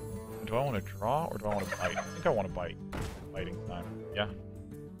 Do I want to draw or do I want to bite? I think I want to bite. Biting time. Yeah.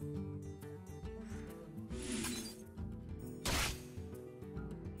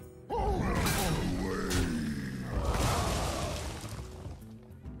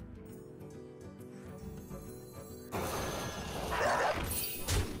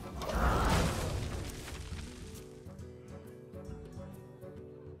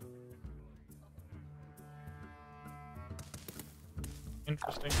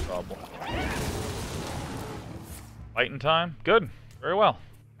 Interesting problem. Fighting time? Good. Very well.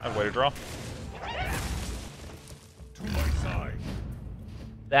 I have a way to draw. To my side.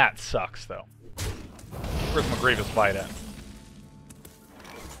 That sucks, though. Where's my Grievous Bite at?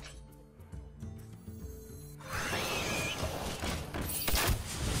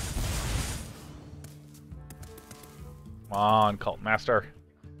 Come on, Cult Master.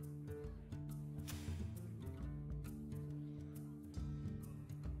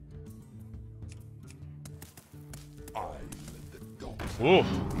 Ooh.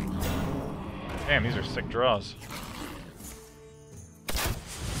 Damn, these are sick draws.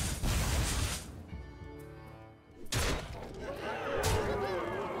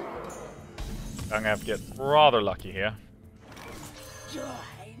 I'm gonna have to get rather lucky here. Join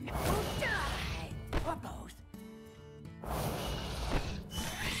or die, or both.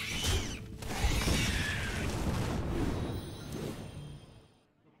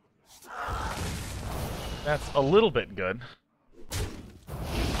 That's a little bit good.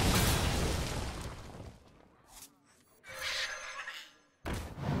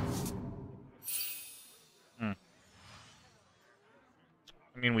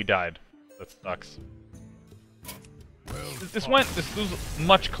 I mean, we died. That sucks. This was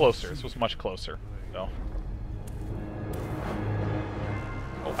much closer. This was much closer, so.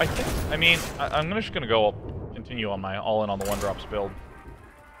 Oh, I mean, I'm just gonna go continue on my all-in on the one-drops build.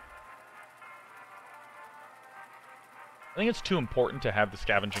 I think it's too important to have the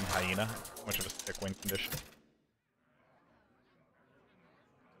Scavenging Hyena. Too much of a stick win condition.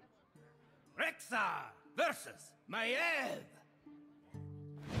 Rexa versus Maiev.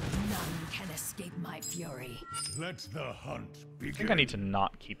 None can escape my fury. Let the hunt begin. I think I need to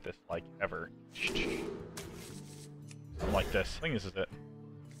not keep this, like, ever. Something like this. I think this is it.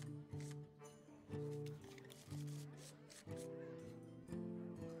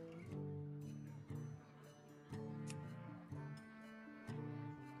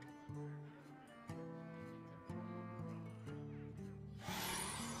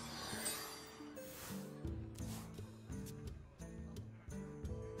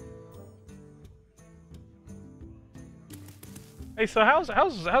 Hey, so how's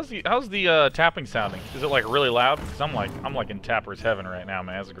the tapping sounding? Is it like really loud? Because I'm like in tapper's heaven right now,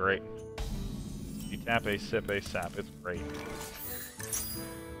 man. That's great. You tap a sip a sap. It's great.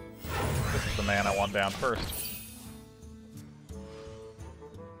 This is the man I want down first.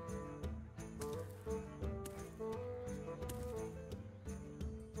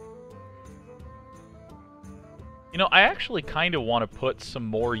 You know, I actually kind of want to put some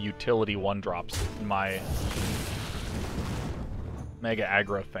more utility one-drops in my mega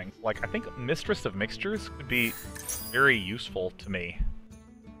aggro thing. Like, I think Mistress of Mixtures could be very useful to me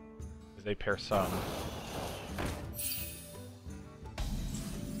as a person.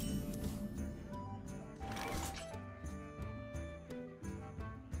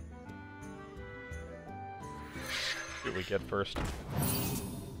 See what we get first.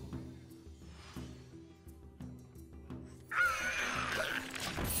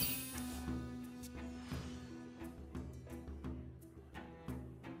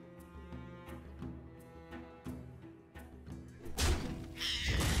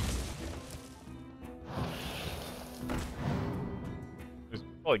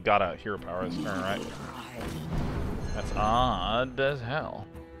 Probably got a hero power this turn, right? That's odd as hell.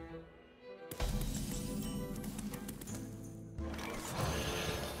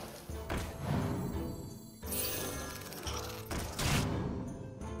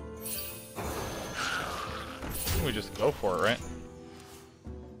 We just go for it, right?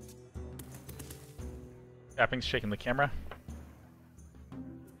 Tapping's shaking the camera.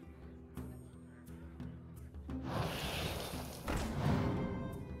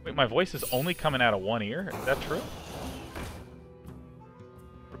 Wait, my voice is only coming out of one ear? Is that true?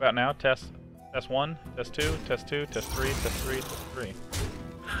 about now? Test 1, test 2, test 2, test 3, test 3, test 3.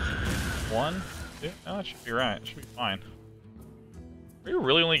 1, 2. Oh, that should be right. It should be fine. Are you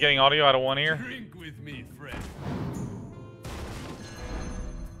really only getting audio out of one ear? Drink with me, friend.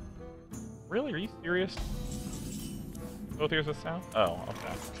 Really? Are you serious? Both ears of sound? Oh,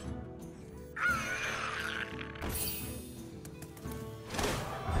 okay.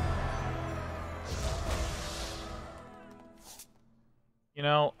 You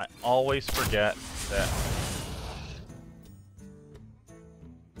know, I always forget that.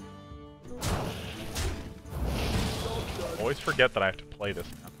 Always forget that I have to play this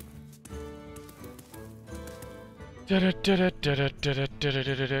now.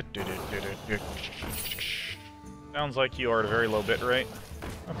 Sounds like you are at a very low bit rate.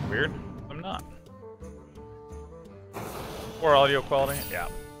 That's weird. I'm not. Poor audio quality? Yeah.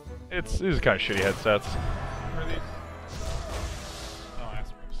 These are kind of shitty headsets. What are these? Oh,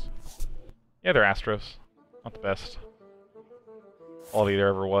 Astros. Yeah, they're Astros. Not the best quality there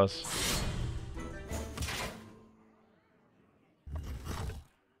ever was.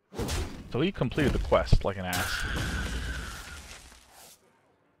 So he completed the quest like an ass.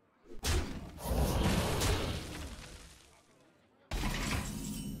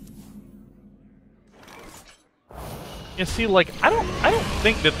 You see, like, I don't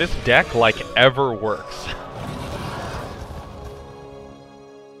think that this deck, like, ever works.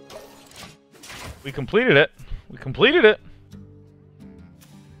 We completed it. We completed it.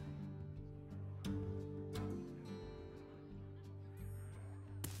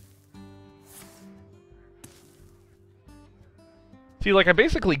 See, like, I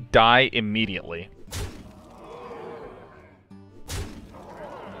basically die immediately.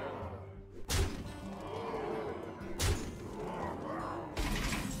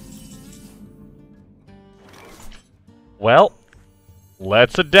 Well,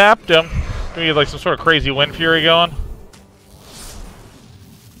 let's adapt him. We get like some sort of crazy wind fury going.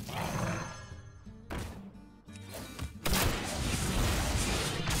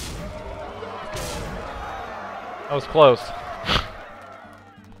 That was close.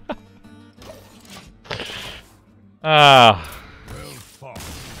 Well fought.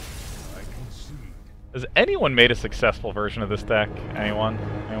 I concede. Has anyone made a successful version of this deck? Anyone?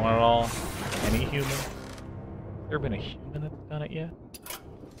 Anyone at all? Any human? There been a human that's done it yet?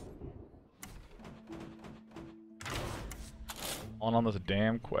 On this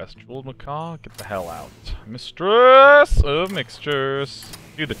damn quest. Jeweled Macaw, get the hell out. Mistress of Mixtures.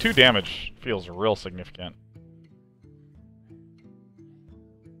 Dude, the 2 damage feels real significant.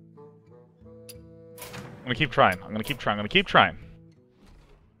 I'm gonna keep trying. I'm gonna keep trying. I'm gonna keep trying.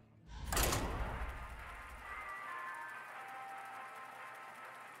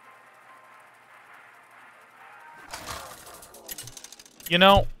 You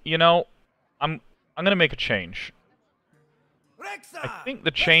know, I'm gonna make a change. I think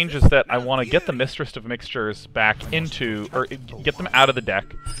the change is that I want to get the Mistress of Mixtures back into, or get them out of the deck.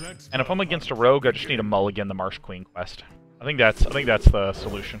 And if I'm against a rogue, I just need to mulligan the Marsh Queen quest. I think that's the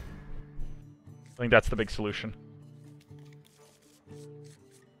solution. I think that's the big solution.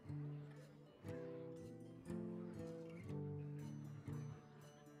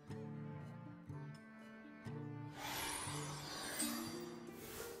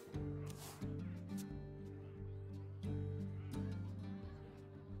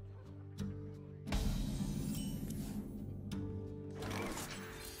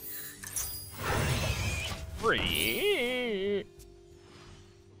 Free.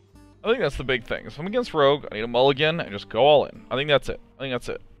 I think that's the big thing. If I'm against rogue, I need a mulligan and just go all in. I think that's it. I think that's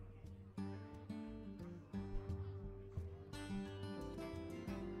it.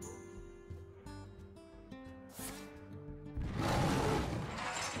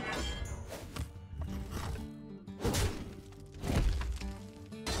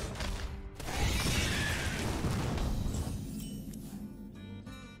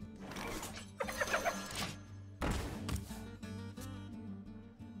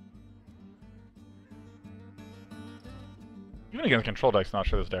 Even against control decks, not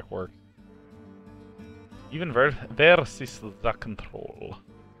sure this deck works. Even versus the control.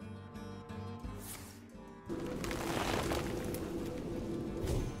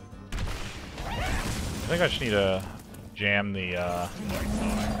 I think I just need to jam the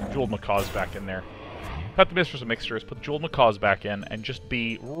Jeweled Macaws back in there. Cut the Mistress of Mixtures, put the Jeweled Macaws back in, and just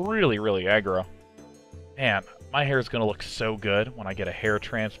be really, really aggro. Man, my hair is going to look so good when I get a hair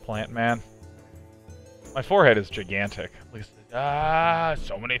transplant, man. My forehead is gigantic. Look at this.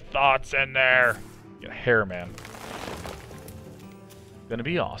 So many thoughts in there. Get a hair, man. Gonna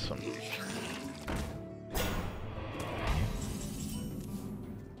be awesome.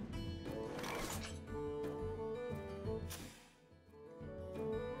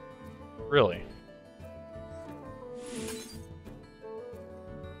 Really?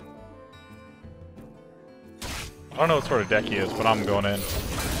 I don't know what sort of deck he is, but I'm going in.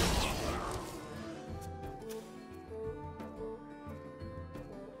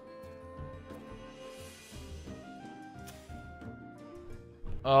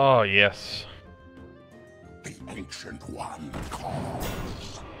 Oh, yes. The Ancient One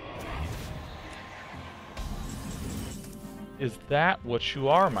calls. Is that what you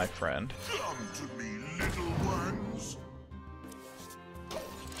are, my friend? Come to me, little ones.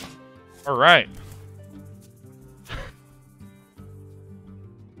 Alright.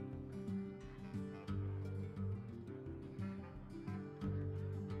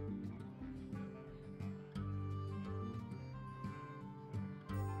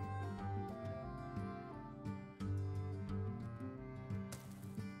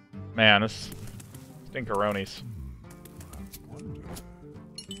 Man, this stinkeronis.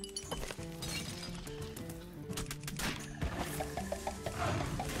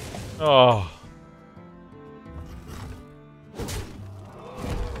 Oh.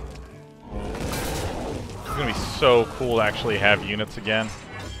 It's gonna be so cool to actually have units again.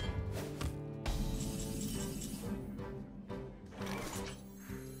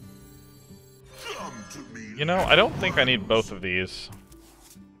 Come to me. You know, I don't think I need both of these.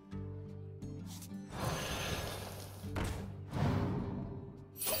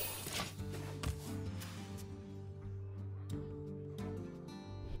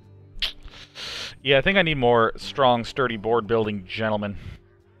 Yeah, I think I need more strong, sturdy board building gentlemen.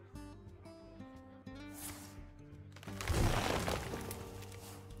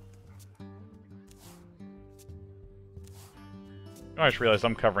 I just realized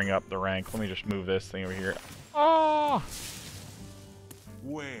I'm covering up the rank. Let me just move this thing over here. Oh!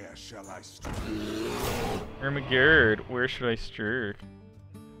 Where shall I start? Ermagerd, where should I start?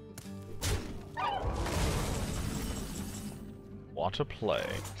 Want to play.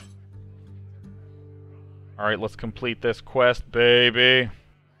 Alright, let's complete this quest, baby.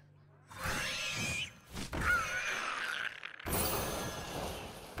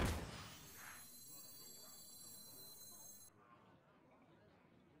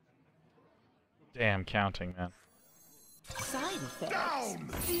 Damn counting, man. Side effects?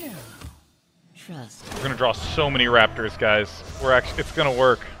 Down! No. Trust. We're gonna draw so many raptors, guys. It's gonna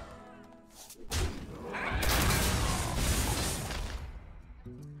work.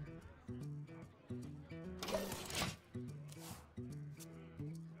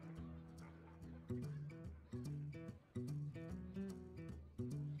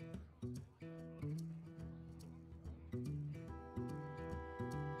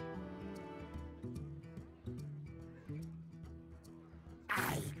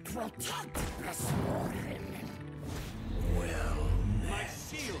 Protect the swarm. My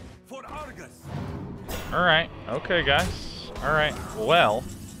shield for Argus. Alright, okay, guys. Alright, well.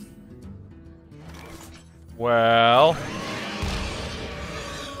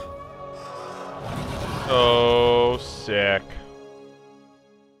 So sick.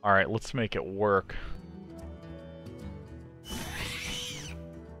 Alright, let's make it work.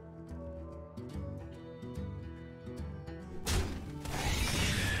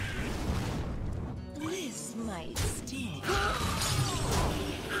 This might sting.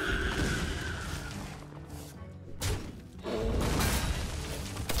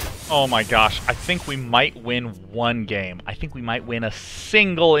 Oh my gosh, I think we might win one game. I think we might win a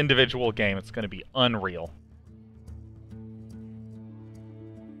single individual game. It's going to be unreal.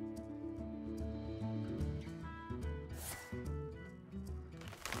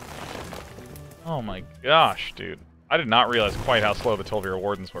 Oh my gosh, dude. I did not realize quite how slow the Tilvir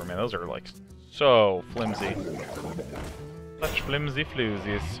Wardens were, man. Those are, like, so flimsy. Such flimsy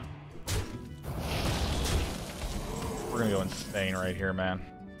floozies. We're gonna go insane right here, man.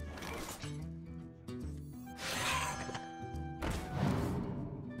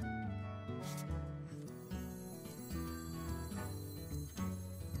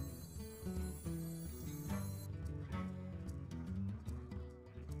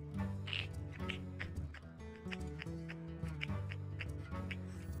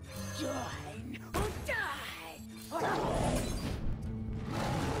 Join or die.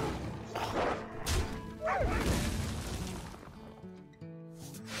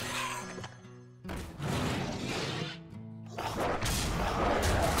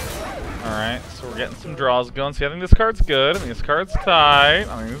 Alright, so we're getting some draws going. See, I think this card's good. I think this card's tight.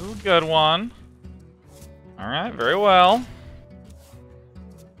 I think this is a good one. Alright, very well.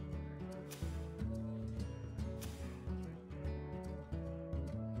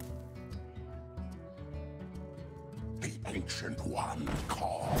 The Ancient One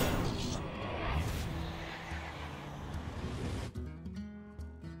calls.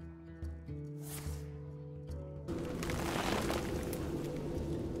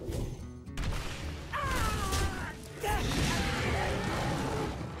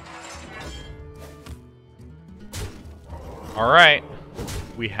 Alright.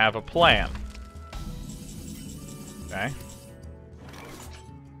 We have a plan. Okay.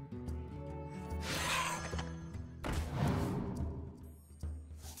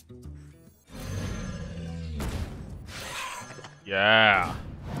 Yeah.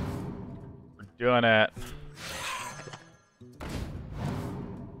 We're doing it.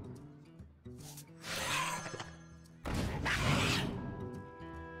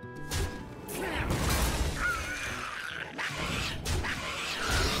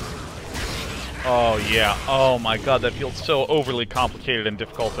 Oh, yeah. Oh, my God. That feels so overly complicated and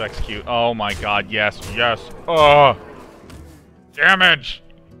difficult to execute. Oh, my God. Yes. Yes. Oh. Damage.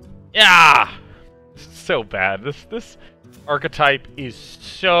 Yeah. So bad. This archetype is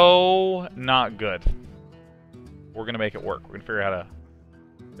so not good. We're going to make it work. We're going to figure out how to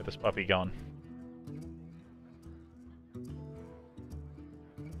get this puppy going.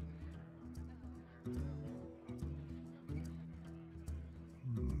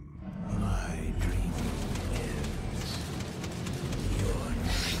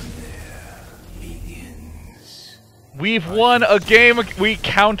 We've won a game. We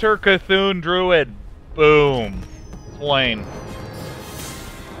counter Cthulhu Druid. Boom. Plain.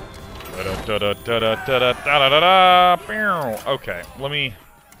 Okay, let me.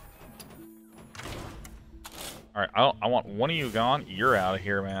 All right, I want one of you gone. You're out of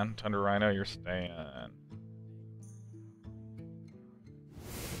here, man. Thunder Rhino, you're staying.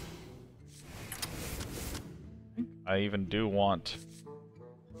 I even do want.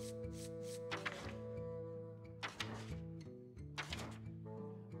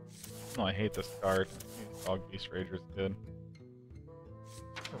 Oh, I hate this card. Dog Beast Rager's good.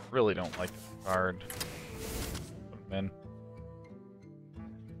 I really don't like this card. Put him in.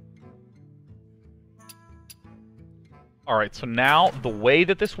 Alright, so now the way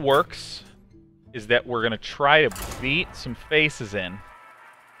that this works is that we're going to try to beat some faces in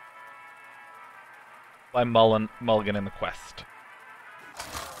by mulligan in the quest.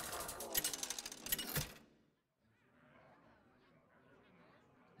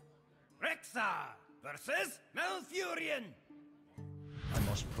 Versus Malfurion. I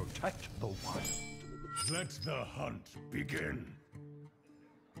must protect the one. Let the hunt begin.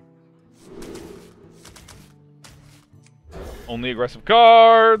 Only aggressive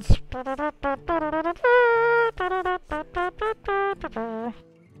cards.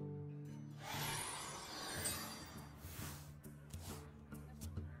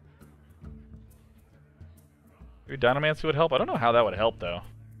 Maybe Dinomancy would help? I don't know how that would help, though.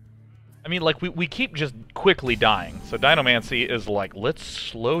 I mean, like, we keep just quickly dying. So Dinomancy is like, let's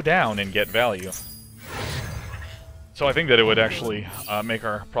slow down and get value. So I think that it would actually make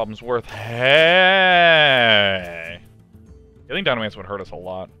our problems worth. Hey! I think Dinomancy would hurt us a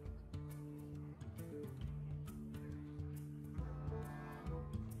lot.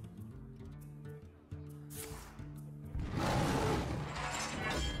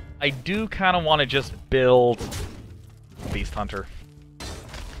 I do kind of want to just build Beast Hunter.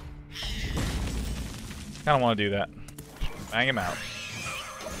 Kind of want to do that. Bang him out.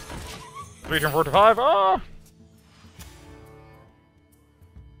 3 turn 4 to 5. Ah!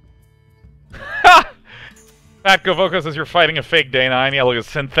 Fat Govoka says you're fighting a fake day 9. Yeah, look at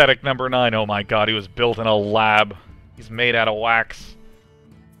synthetic number 9. Oh my god, he was built in a lab. He's made out of wax.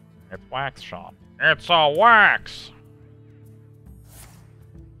 It's wax, Sean. It's a wax!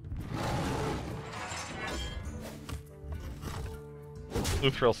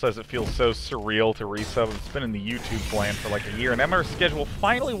 Luthril says it feels so surreal to resub. It's been in the YouTube plan for like a year, and MR schedule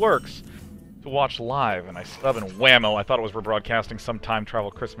finally works to watch live, and I sub and whammo. I thought it was rebroadcasting some time travel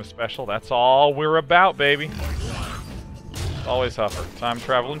Christmas special. That's all we're about, baby. Always Huffer. Time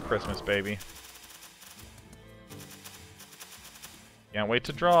travel and Christmas, baby. Can't wait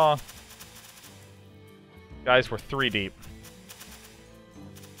to draw. Guys, we're 3 deep.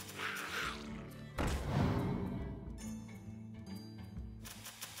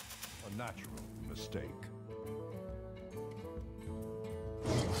 A natural mistake.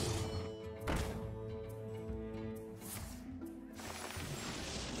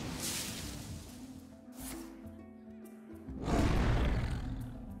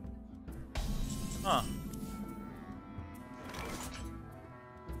 Huh.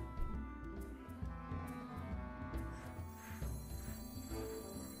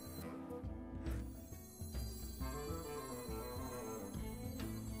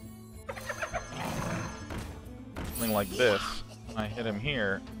 something like this. I hit him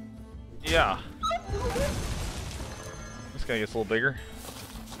here. Yeah. This guy gets a little bigger.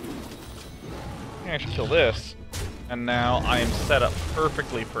 I can actually kill this. And now I am set up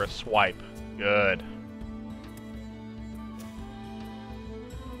perfectly for a swipe. Good.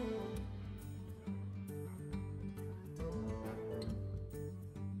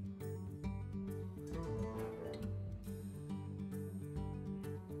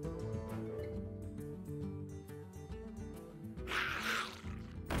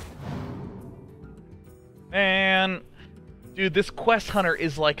 Man, dude, this quest hunter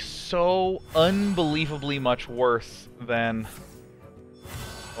is like so unbelievably much worse than...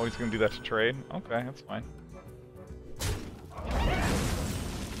 Oh, he's gonna do that to trade? Okay, that's fine.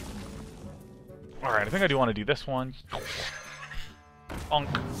 Alright, I think I do want to do this one. Bonk.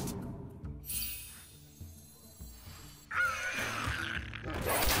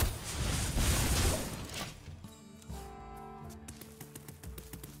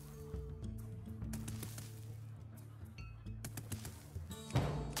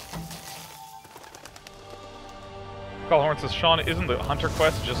 Horn says, Sean, isn't the Hunter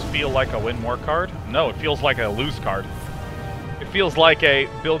quest just feel like a win more card? No, it feels like a lose card. It feels like a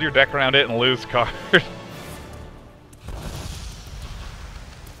build your deck around it and lose card.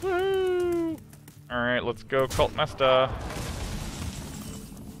 Woo! Alright, let's go Cult Mesta.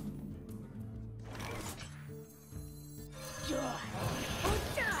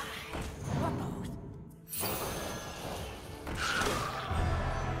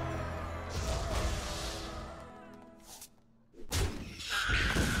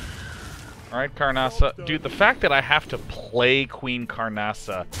 Alright, Karnasa. Dude, the fact that I have to play Queen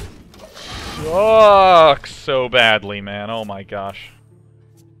Karnasa sucks so badly, man. Oh my gosh.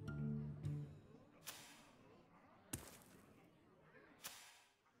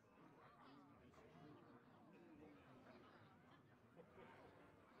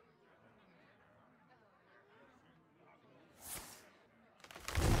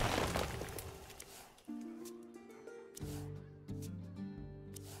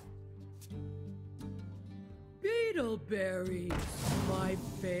 Beetleberries, my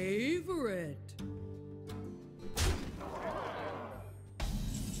favorite.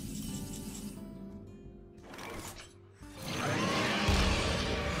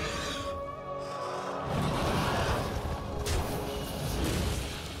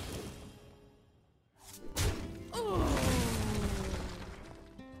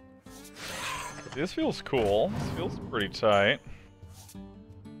 This feels cool. This feels pretty tight.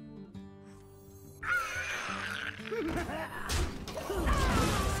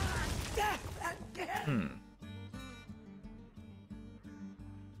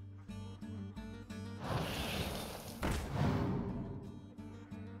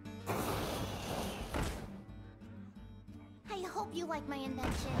 I hope you like my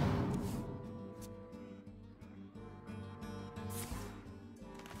invention.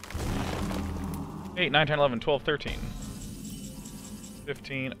 8, 9, 10, 11, 12, 13.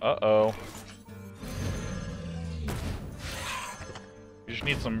 15. Uh-oh. You just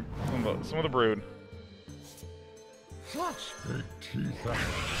need some of the brood. Big teeth out.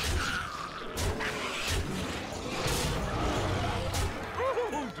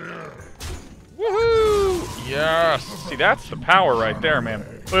 Oh dear. Woohoo! Yes! See, that's the power right there, man.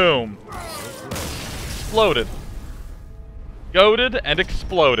 Boom. Exploded. Goated and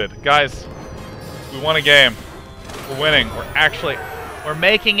exploded. Guys, we won a game. We're winning. We're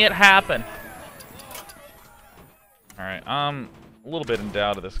making it happen. Alright, a little bit in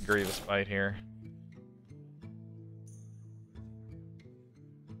doubt of this Grievous fight here.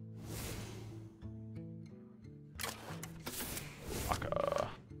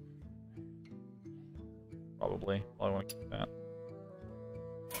 Probably want to keep that.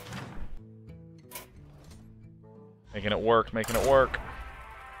 Making it work, making it work.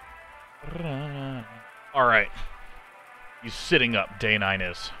 Alright. You sitting up, day 9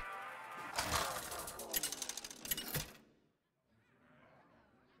 is.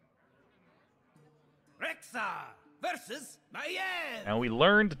 Rexa versus Mayen. Now we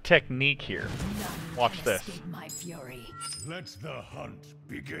learned technique here. Watch this. My fury. Let the hunt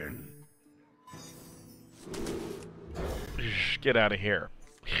begin. Get out of here.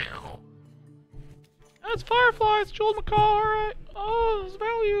 That's Fireflies, Joel McCall, alright. Oh, there's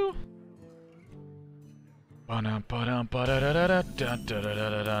value.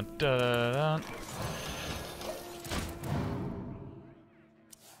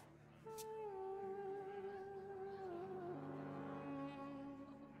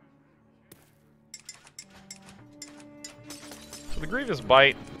 So the Grievous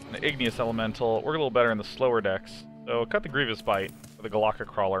Bite, the Igneous Elemental, work a little better in the slower decks. So cut the Grievous Bite for the Galaka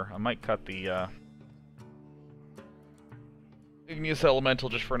Crawler. I might cut the Igneous Elemental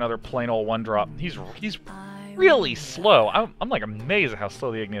just for another plain old 1-drop. He's really slow. I'm like amazed at how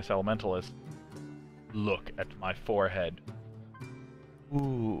slow the Igneous Elemental is. Look at my forehead.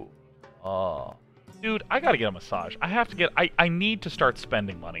 Ooh. Dude, I gotta get a massage. I have to get... I need to start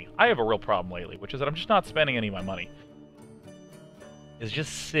spending money. I have a real problem lately, which is that I'm just not spending any of my money. It's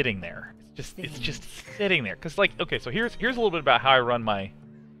just sitting there. It's just sitting there. Because, like, okay, so here's a little bit about how I run my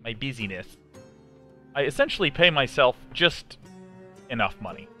busyness. I essentially pay myself just enough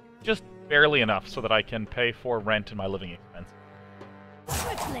money. Just barely enough so that I can pay for rent and my living expenses.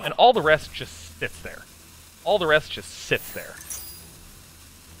 And all the rest just sits there. All the rest just sits there.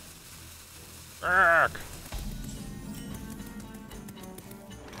 Arrgh.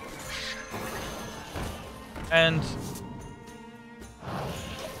 And...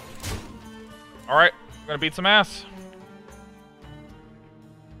 Alright, we're gonna beat some ass.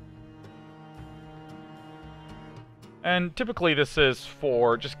 And typically this is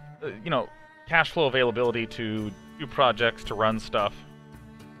for just, you know, cash flow availability to do projects, to run stuff,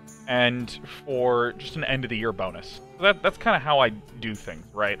 and for just an end-of-the-year bonus. So that's kind of how I do things,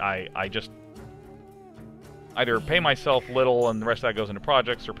 right? I just either pay myself little and the rest of that goes into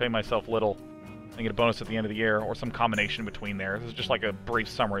projects, or pay myself little and get a bonus at the end of the year, or some combination between there. This is just like a brief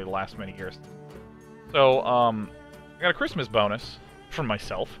summary of the last many years. So, I got a Christmas bonus from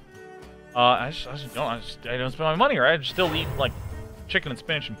myself. I don't spend my money, right? I just still eat, like, chicken and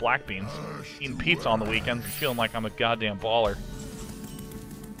spinach and black beans. Eating pizza on the weekends and feeling like I'm a goddamn baller.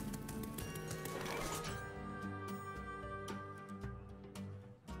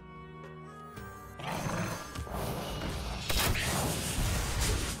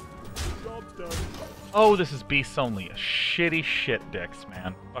 Oh, this is beasts only. Shitty shit dicks,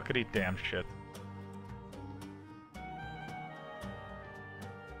 man. Buckety damn shit.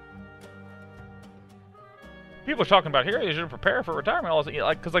 People are talking about here, you should prepare for retirement.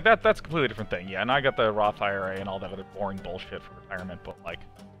 Because like that's a completely different thing. Yeah, and I got the Roth IRA and all that other boring bullshit for retirement. But like,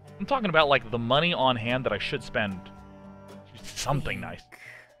 I'm talking about like the money on hand that I should spend. Something nice.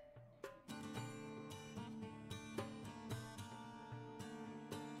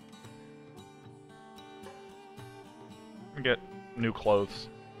 Get new clothes.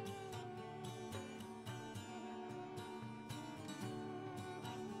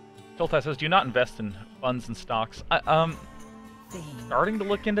 Tiltai says, "Do you not invest in funds and stocks?" I'm starting to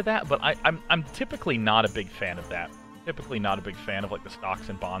look into that, but I'm typically not a big fan of that. Typically not a big fan of like the stocks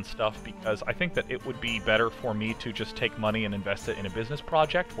and bond stuff, because I think that it would be better for me to just take money and invest it in a business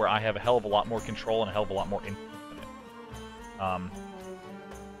project where I have a hell of a lot more control and a hell of a lot more influence in it.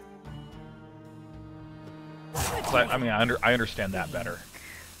 But, I mean, I understand that better.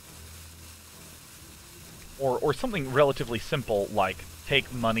 Or something relatively simple like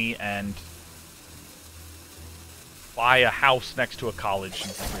take money and buy a house next to a college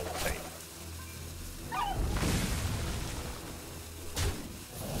and real estate.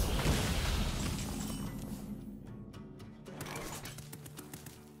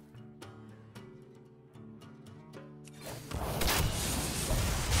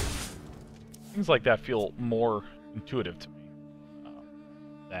 Things like that feel more intuitive to me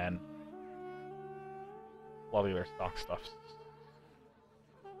than a lot of the other stock stuff.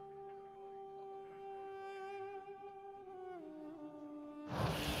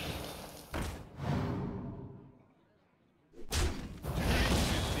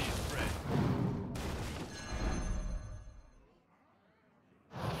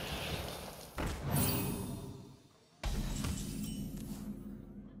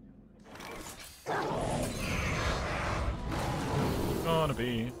 Gonna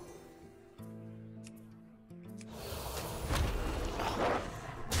be.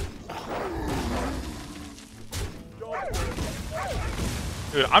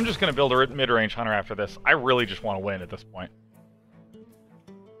 Dude, I'm just gonna build a mid-range hunter after this. I really just want to win at this point.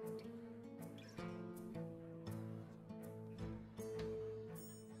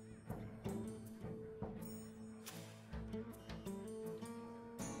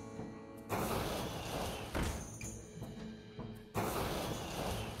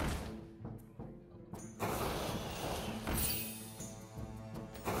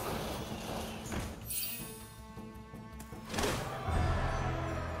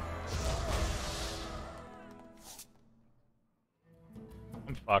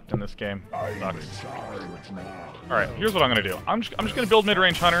 Fucked in this game. Sucks. Alright, here's what I'm gonna do. I'm just gonna build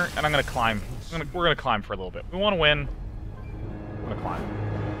mid-range hunter and I'm gonna climb. We're gonna climb for a little bit. We wanna win. I'm gonna climb.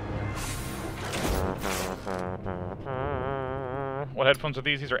 What headphones are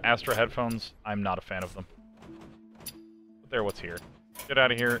these? These are Astra headphones. I'm not a fan of them. there, what's here? Get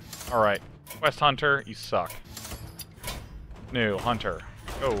out of here. Alright. Quest Hunter, you suck. New Hunter.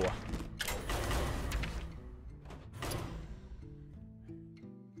 Go.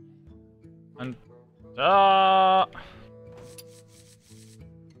 And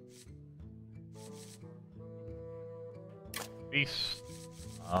Beast.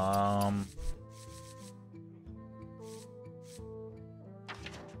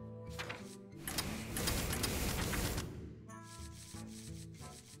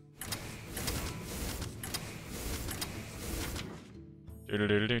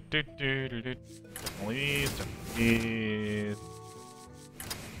 Definitely these.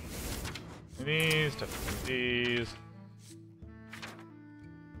 Definitely these.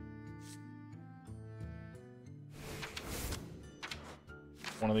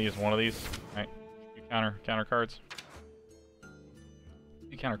 One of these. Alright. You counter cards.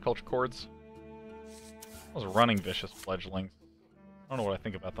 You counter culture chords. Those running vicious fledglings. I don't know what I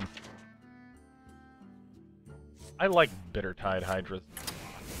think about them. I like Bittertide Hydras.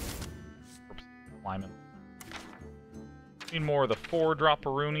 Lyman. Need more of the 4-drop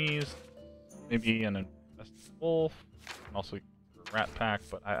Aroonies. Maybe an Infested Wolf. And also a Rat Pack,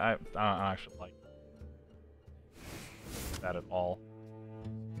 but I don't actually like that at all.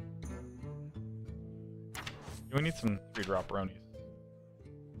 We need some 3-drop Aroonies.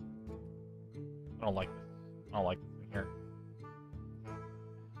 I don't like this. I don't like this in here.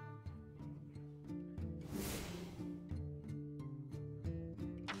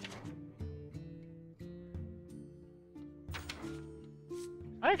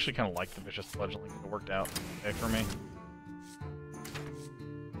 I actually kind of like the Vicious Fledgling. It worked out okay for me.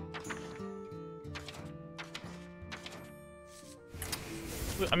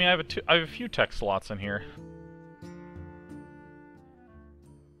 I mean, I have a few tech slots in here.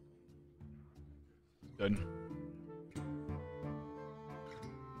 Good.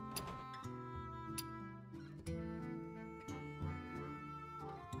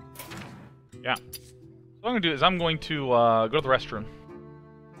 Yeah. So what I'm gonna do is I'm going to go to the restroom.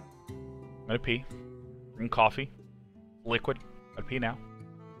 I'm gonna pee. Bring coffee. Liquid. Gotta pee now.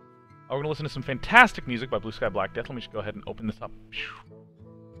 We're gonna listen to some fantastic music by Blue Sky Black Death. Let me just go ahead and open this up.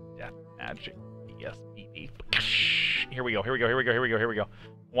 Death Magic. Yes, here we go. Here we go. Here we go. Here we go. Here we go.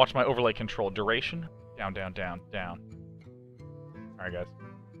 Watch my overlay control. Duration. Down, down, down, down. Alright, guys.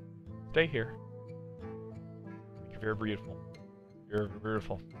 Stay here. You're very beautiful. You're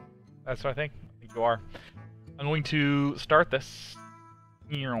beautiful. That's what I think. I think you are. I'm going to start this.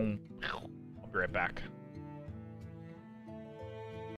 I'll be right back.